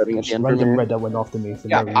bad driving at the end for Random me. red that went after me. For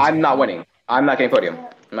Yeah, no reason. I'm not winning. I'm not getting podium.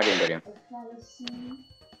 I'm not getting podium.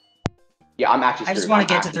 Yeah, I'm actually. I just want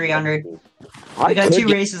to get to 300. We got 2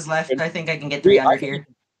 races left. I think I can get 300 here.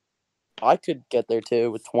 I could get there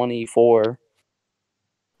too with 24.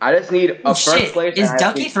 I just need a first place. Is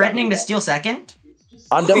Ducky threatening to steal second?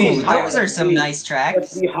 I'm definitely. Those are some nice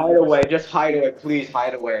tracks. Just hide away. Just hide away. Please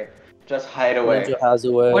hide away. Just hide away.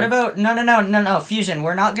 What about no, Fusion?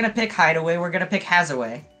 We're not gonna pick hideaway. We're gonna pick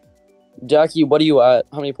Hazaway. Jackie, what are you at?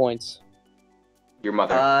 How many points? Your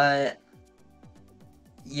mother.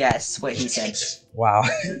 Yes, what he said. Wow.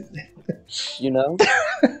 You know?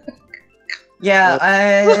 Yeah,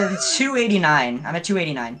 289. I'm at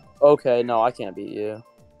 289. Okay, no, I can't beat you.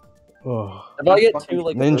 Oh. If I get 2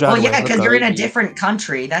 like Ninja. Well, yeah, because you're in a different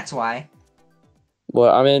country. That's why.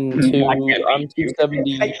 Well, I'm in I'm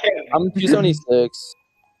 270. I'm 276.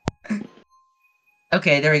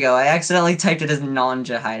 Okay, there we go. I accidentally typed it as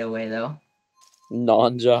Nanja Hideaway though.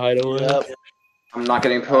 Nanja Hideaway. Yep. I'm not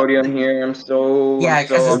getting podium here. I'm so. Yeah,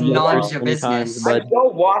 because it's Nanja business. I'm so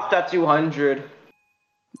washed at 200.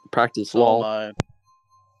 Practice wall.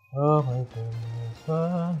 Oh my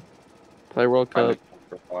goodness. Play World Cup.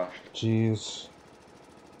 Jeez.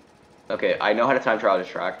 Okay, I know how to time trial this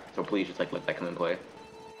track, so please just like let that come in play.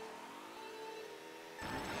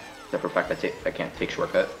 Except for the fact that I can't take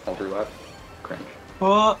shortcut all through that. Cringe.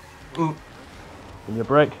 Oh, Give me a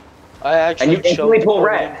break. I actually and you can pull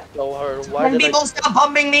red. So hard. Why did people stop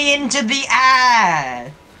bumping me into the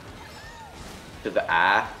ass? To the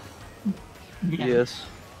eye? Yes.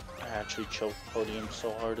 I actually choked podium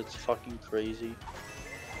so hard, it's fucking crazy.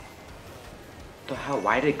 What the hell?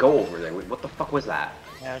 Why did it go over there? What the fuck was that?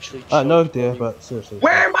 I actually no idea, but seriously.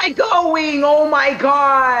 Where am I going? Oh my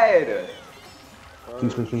god!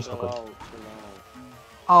 Please,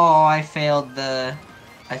 Oh, I failed the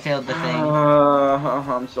thing.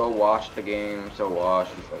 I'm so washed the game. I'm so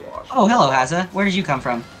washed. Oh, hello, Haza. Where did you come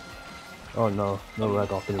from? Oh no, no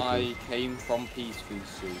red off. I came from Peaceful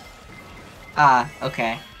Soup. Ah,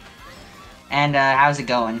 okay. And how's it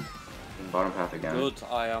going? Bottom path again. Good,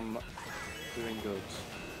 I am doing good.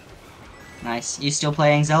 Nice. You still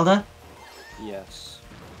playing Zelda? Yes.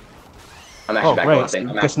 I'm actually about to go insane.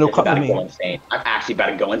 I'm actually about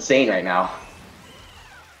to go insane right now.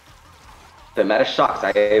 The meta shocks.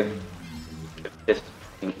 I have this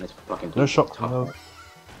fucking. No shock. No.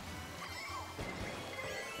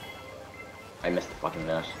 I missed the fucking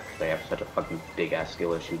mesh. They have such a fucking big ass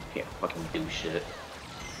skill issue. You can't fucking do shit.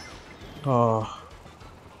 Oh,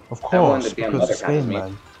 of course, because this game,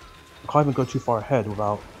 man. I can't even go too far ahead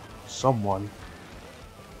without someone.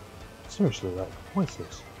 Seriously, like, what is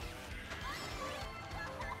this?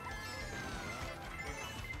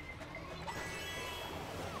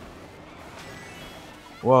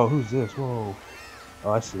 Whoa, who's this? Whoa.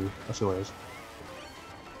 Oh, I see. I see what it is.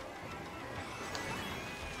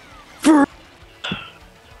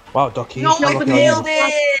 Wow, Ducky. No, I nailed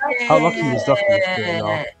it! How lucky is Ducky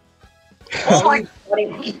now? Oh my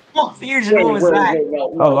god! Fusion, what was that?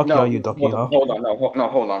 How lucky are you, Ducky? Hold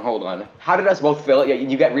on. How did us both fail it?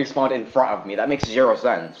 You get respawned in front of me. That makes 0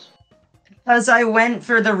 sense. Because I went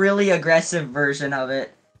for the really aggressive version of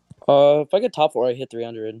it. If I get top 4, I hit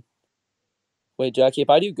 300. Wait, Jackie, if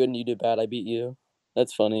I do good and you do bad, I beat you.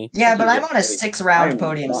 That's funny. Yeah, but I'm on a 6-round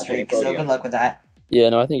podium streak, so good luck with that. Yeah,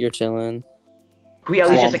 no, I think you're chilling. Can we at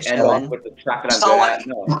least just end off with the track that I'm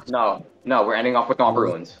good at? No, we're ending off with Mount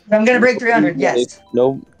Ruins. I'm gonna break 300, yes.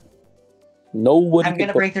 No wood. I'm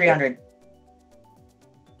gonna break 300.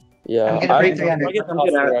 Yeah, I'm gonna break 300. I get top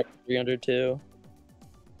 4, 300 too.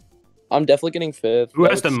 I'm definitely getting 5th. Who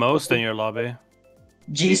has the most in your lobby?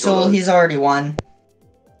 G-Soul, he's already won.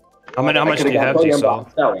 How much do you have, G-Soul?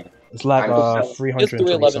 It's like 300. It's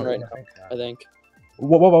 311 right now, I think.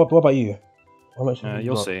 What about you? How much?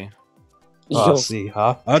 You'll see. I'll see,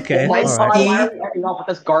 huh? Okay. Why alright. are you acting off with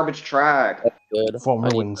this garbage track? Good. 4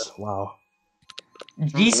 ruins. Wow.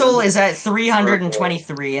 G-Soul is at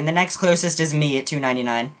 323, and the next closest is me at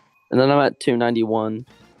 299. And then I'm at 291.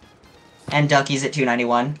 And Ducky's at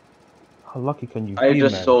 291. How lucky can you be, I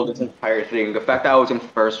just man? sold this entire thing. The fact that I was in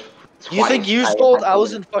first. You think you sold? I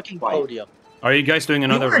was in fucking podium. Are you guys doing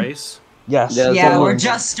another race? Yes. Yeah, we're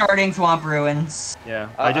just starting Thwomp Ruins. Yeah,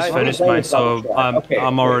 I just finished mine, so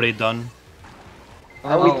I'm already done.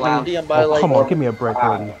 Oh, wow. By, like, come on, give me a break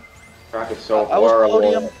already. Track is so I was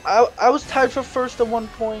podium. I was tied for first at one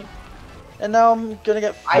point, and now I'm gonna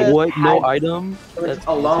get fifth. What? No item? That's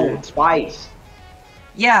alone twice.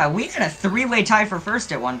 Yeah, we had a 3-way tie for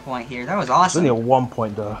first at one point here. That was It's awesome. only a 1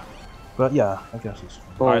 point though. But yeah, I guess it's.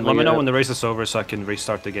 Alright, let me know when the race is over so I can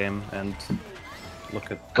restart the game and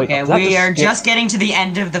look at. Okay, we are just getting to the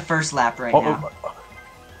end of the first lap right now.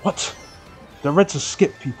 What? The red to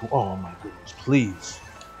skip people. Oh my goodness, please.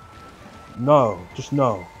 No, just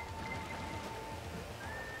no.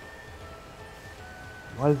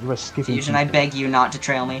 Why is the red skipping Fusion, people? I beg you not to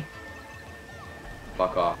trail me.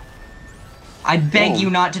 Fuck off. I beg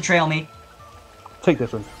you not to trail me. Take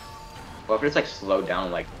this one. Well, if it's like slowed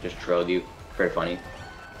down, like just trailed you, very funny.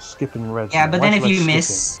 Skipping red. Yeah, but then if you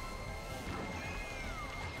miss...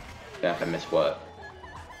 Yeah, if I miss what?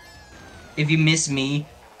 If you miss me...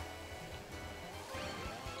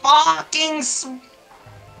 Fucking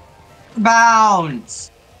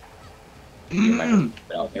bounce!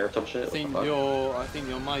 Out there or some shit. I think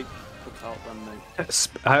your mic cut out then, mate.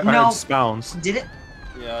 I heard spawns. Did it?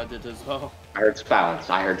 Yeah, I did as well. I heard spawns.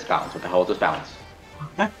 What the hell is this bounce?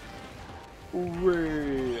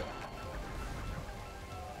 Really?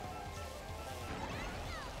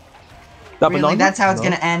 That's how it's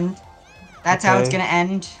gonna end? That's how it's gonna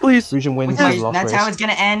end? Please. Fusion wins. That's how it's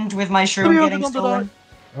gonna end with my shroom getting stolen?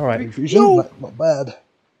 Alright, Fusion, not bad.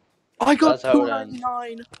 I got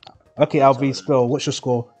 299. Okay, Alvi, spill. What's your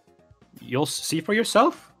score? You'll see for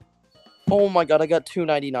yourself? Oh my god, I got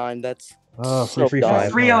 299. That's so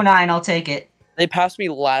 335. 309, I'll take it. They passed me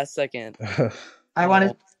last second. I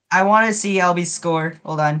want to see Albie's score.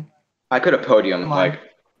 Hold on. I could have podiumed like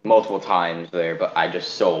multiple times there, but I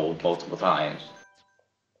just sold multiple times.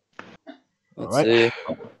 Let's see.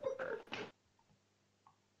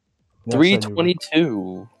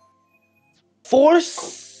 322.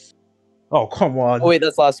 Force. Oh, come on. Oh, wait,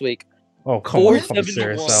 that's last week. Oh, come on. I'm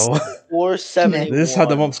serious, Al. 471. This is how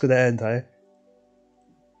the month's gonna end, eh?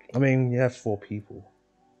 I mean, you have 4 people.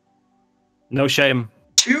 No shame.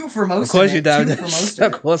 2 for most of course you don't.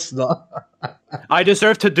 Of course not. I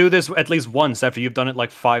deserve to do this at least once after you've done it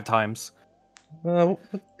like 5 times. Yeah.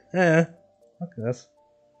 Okay, that's...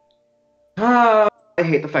 I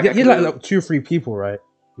hate the fact that you like 2 or 3 people, right?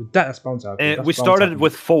 With that bounce out. We started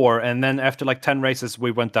with 4, and then after like 10 races,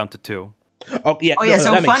 we went down to 2. Oh yeah. Oh yeah.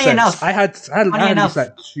 So funny enough, I had at least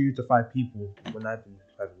like 2 to 5 people when I've been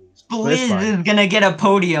having these. Blizz is gonna get a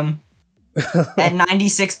podium at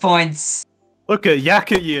 96 points. Look at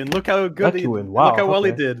Yakuyin. Look how good wow, look how well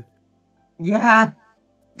he did. Yeah.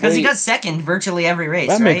 Because he got second virtually every race,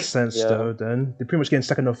 that right? makes sense though. Then they're pretty much getting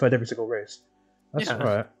second or third every single race. That's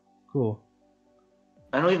alright. Cool.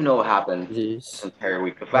 I don't even know what happened this entire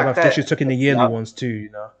week. The I fact think that she took in the yearly ones too, you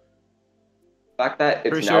know. The fact that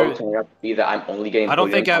it's now turning out to be that I'm only getting. I don't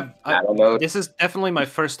think battle mode. This is definitely my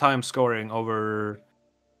first time scoring over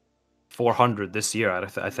 400 this year.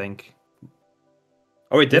 I think.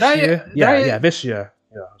 Oh wait, did this I? Year? Yeah, this year.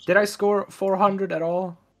 Yeah. Did I score 400 at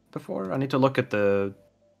all before? I need to look at the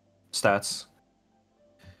stats.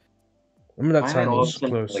 I mean that time was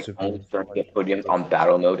close to only starting to get podiums on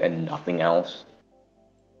battle mode and nothing else.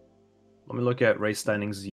 Let me look at race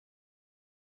standings